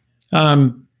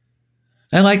 I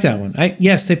like that one.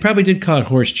 Yes, they probably did call it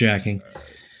horse jacking.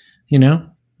 You know,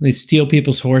 they steal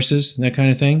people's horses, that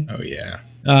kind of thing. Oh yeah.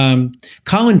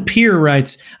 Colin Peer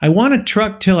writes, I want to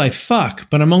truck till I fuck,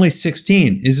 but I'm only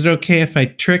 16. Is it okay if I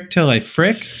trick till I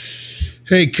frick?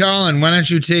 Hey, Colin, why don't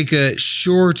you take a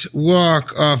short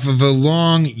walk off of a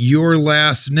long your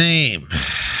last name?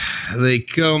 They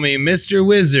call me Mr.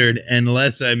 Wizard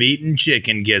unless I'm eating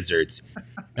chicken gizzards.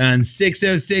 On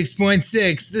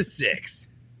 606.6, the 6.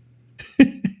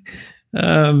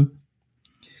 All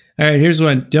right, here's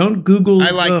one. Don't Google. I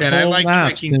like that. I like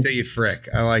laughs. tricking till you frick.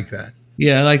 I like that.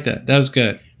 Yeah, I like that. That was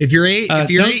good. If you're 8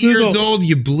 years old,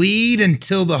 you bleed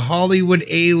until the Hollywood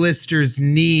A-listers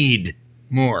need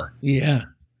more. Yeah.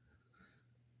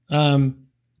 Don't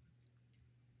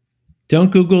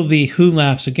Google the who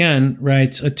laughs again.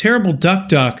 Writes a terrible duck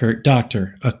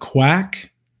doctor, a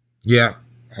quack. Yeah,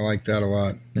 I like that a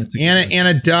lot. That's And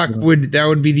a duck would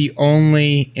be the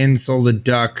only insult a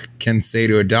duck can say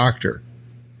to a doctor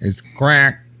is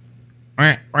quack.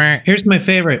 Here's my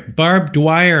favorite. Barb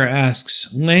Dwyer asks,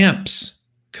 lamps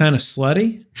kind of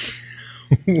slutty?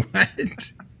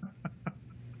 What?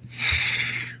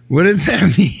 What does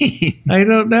that mean? I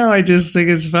don't know. I just think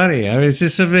it's funny. I mean, it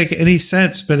just doesn't make any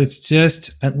sense, but it's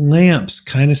just lamps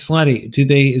kind of slutty.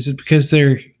 Is it because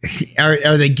they're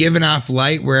are they giving off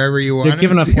light wherever you want? They're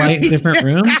giving off light in different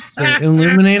rooms? They're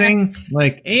illuminating?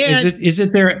 Like, is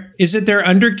it their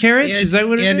undercarriage? Is that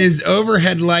what it is? And is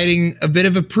overhead lighting a bit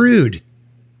of a prude?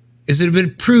 Is it a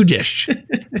bit prudish?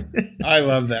 I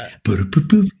love that.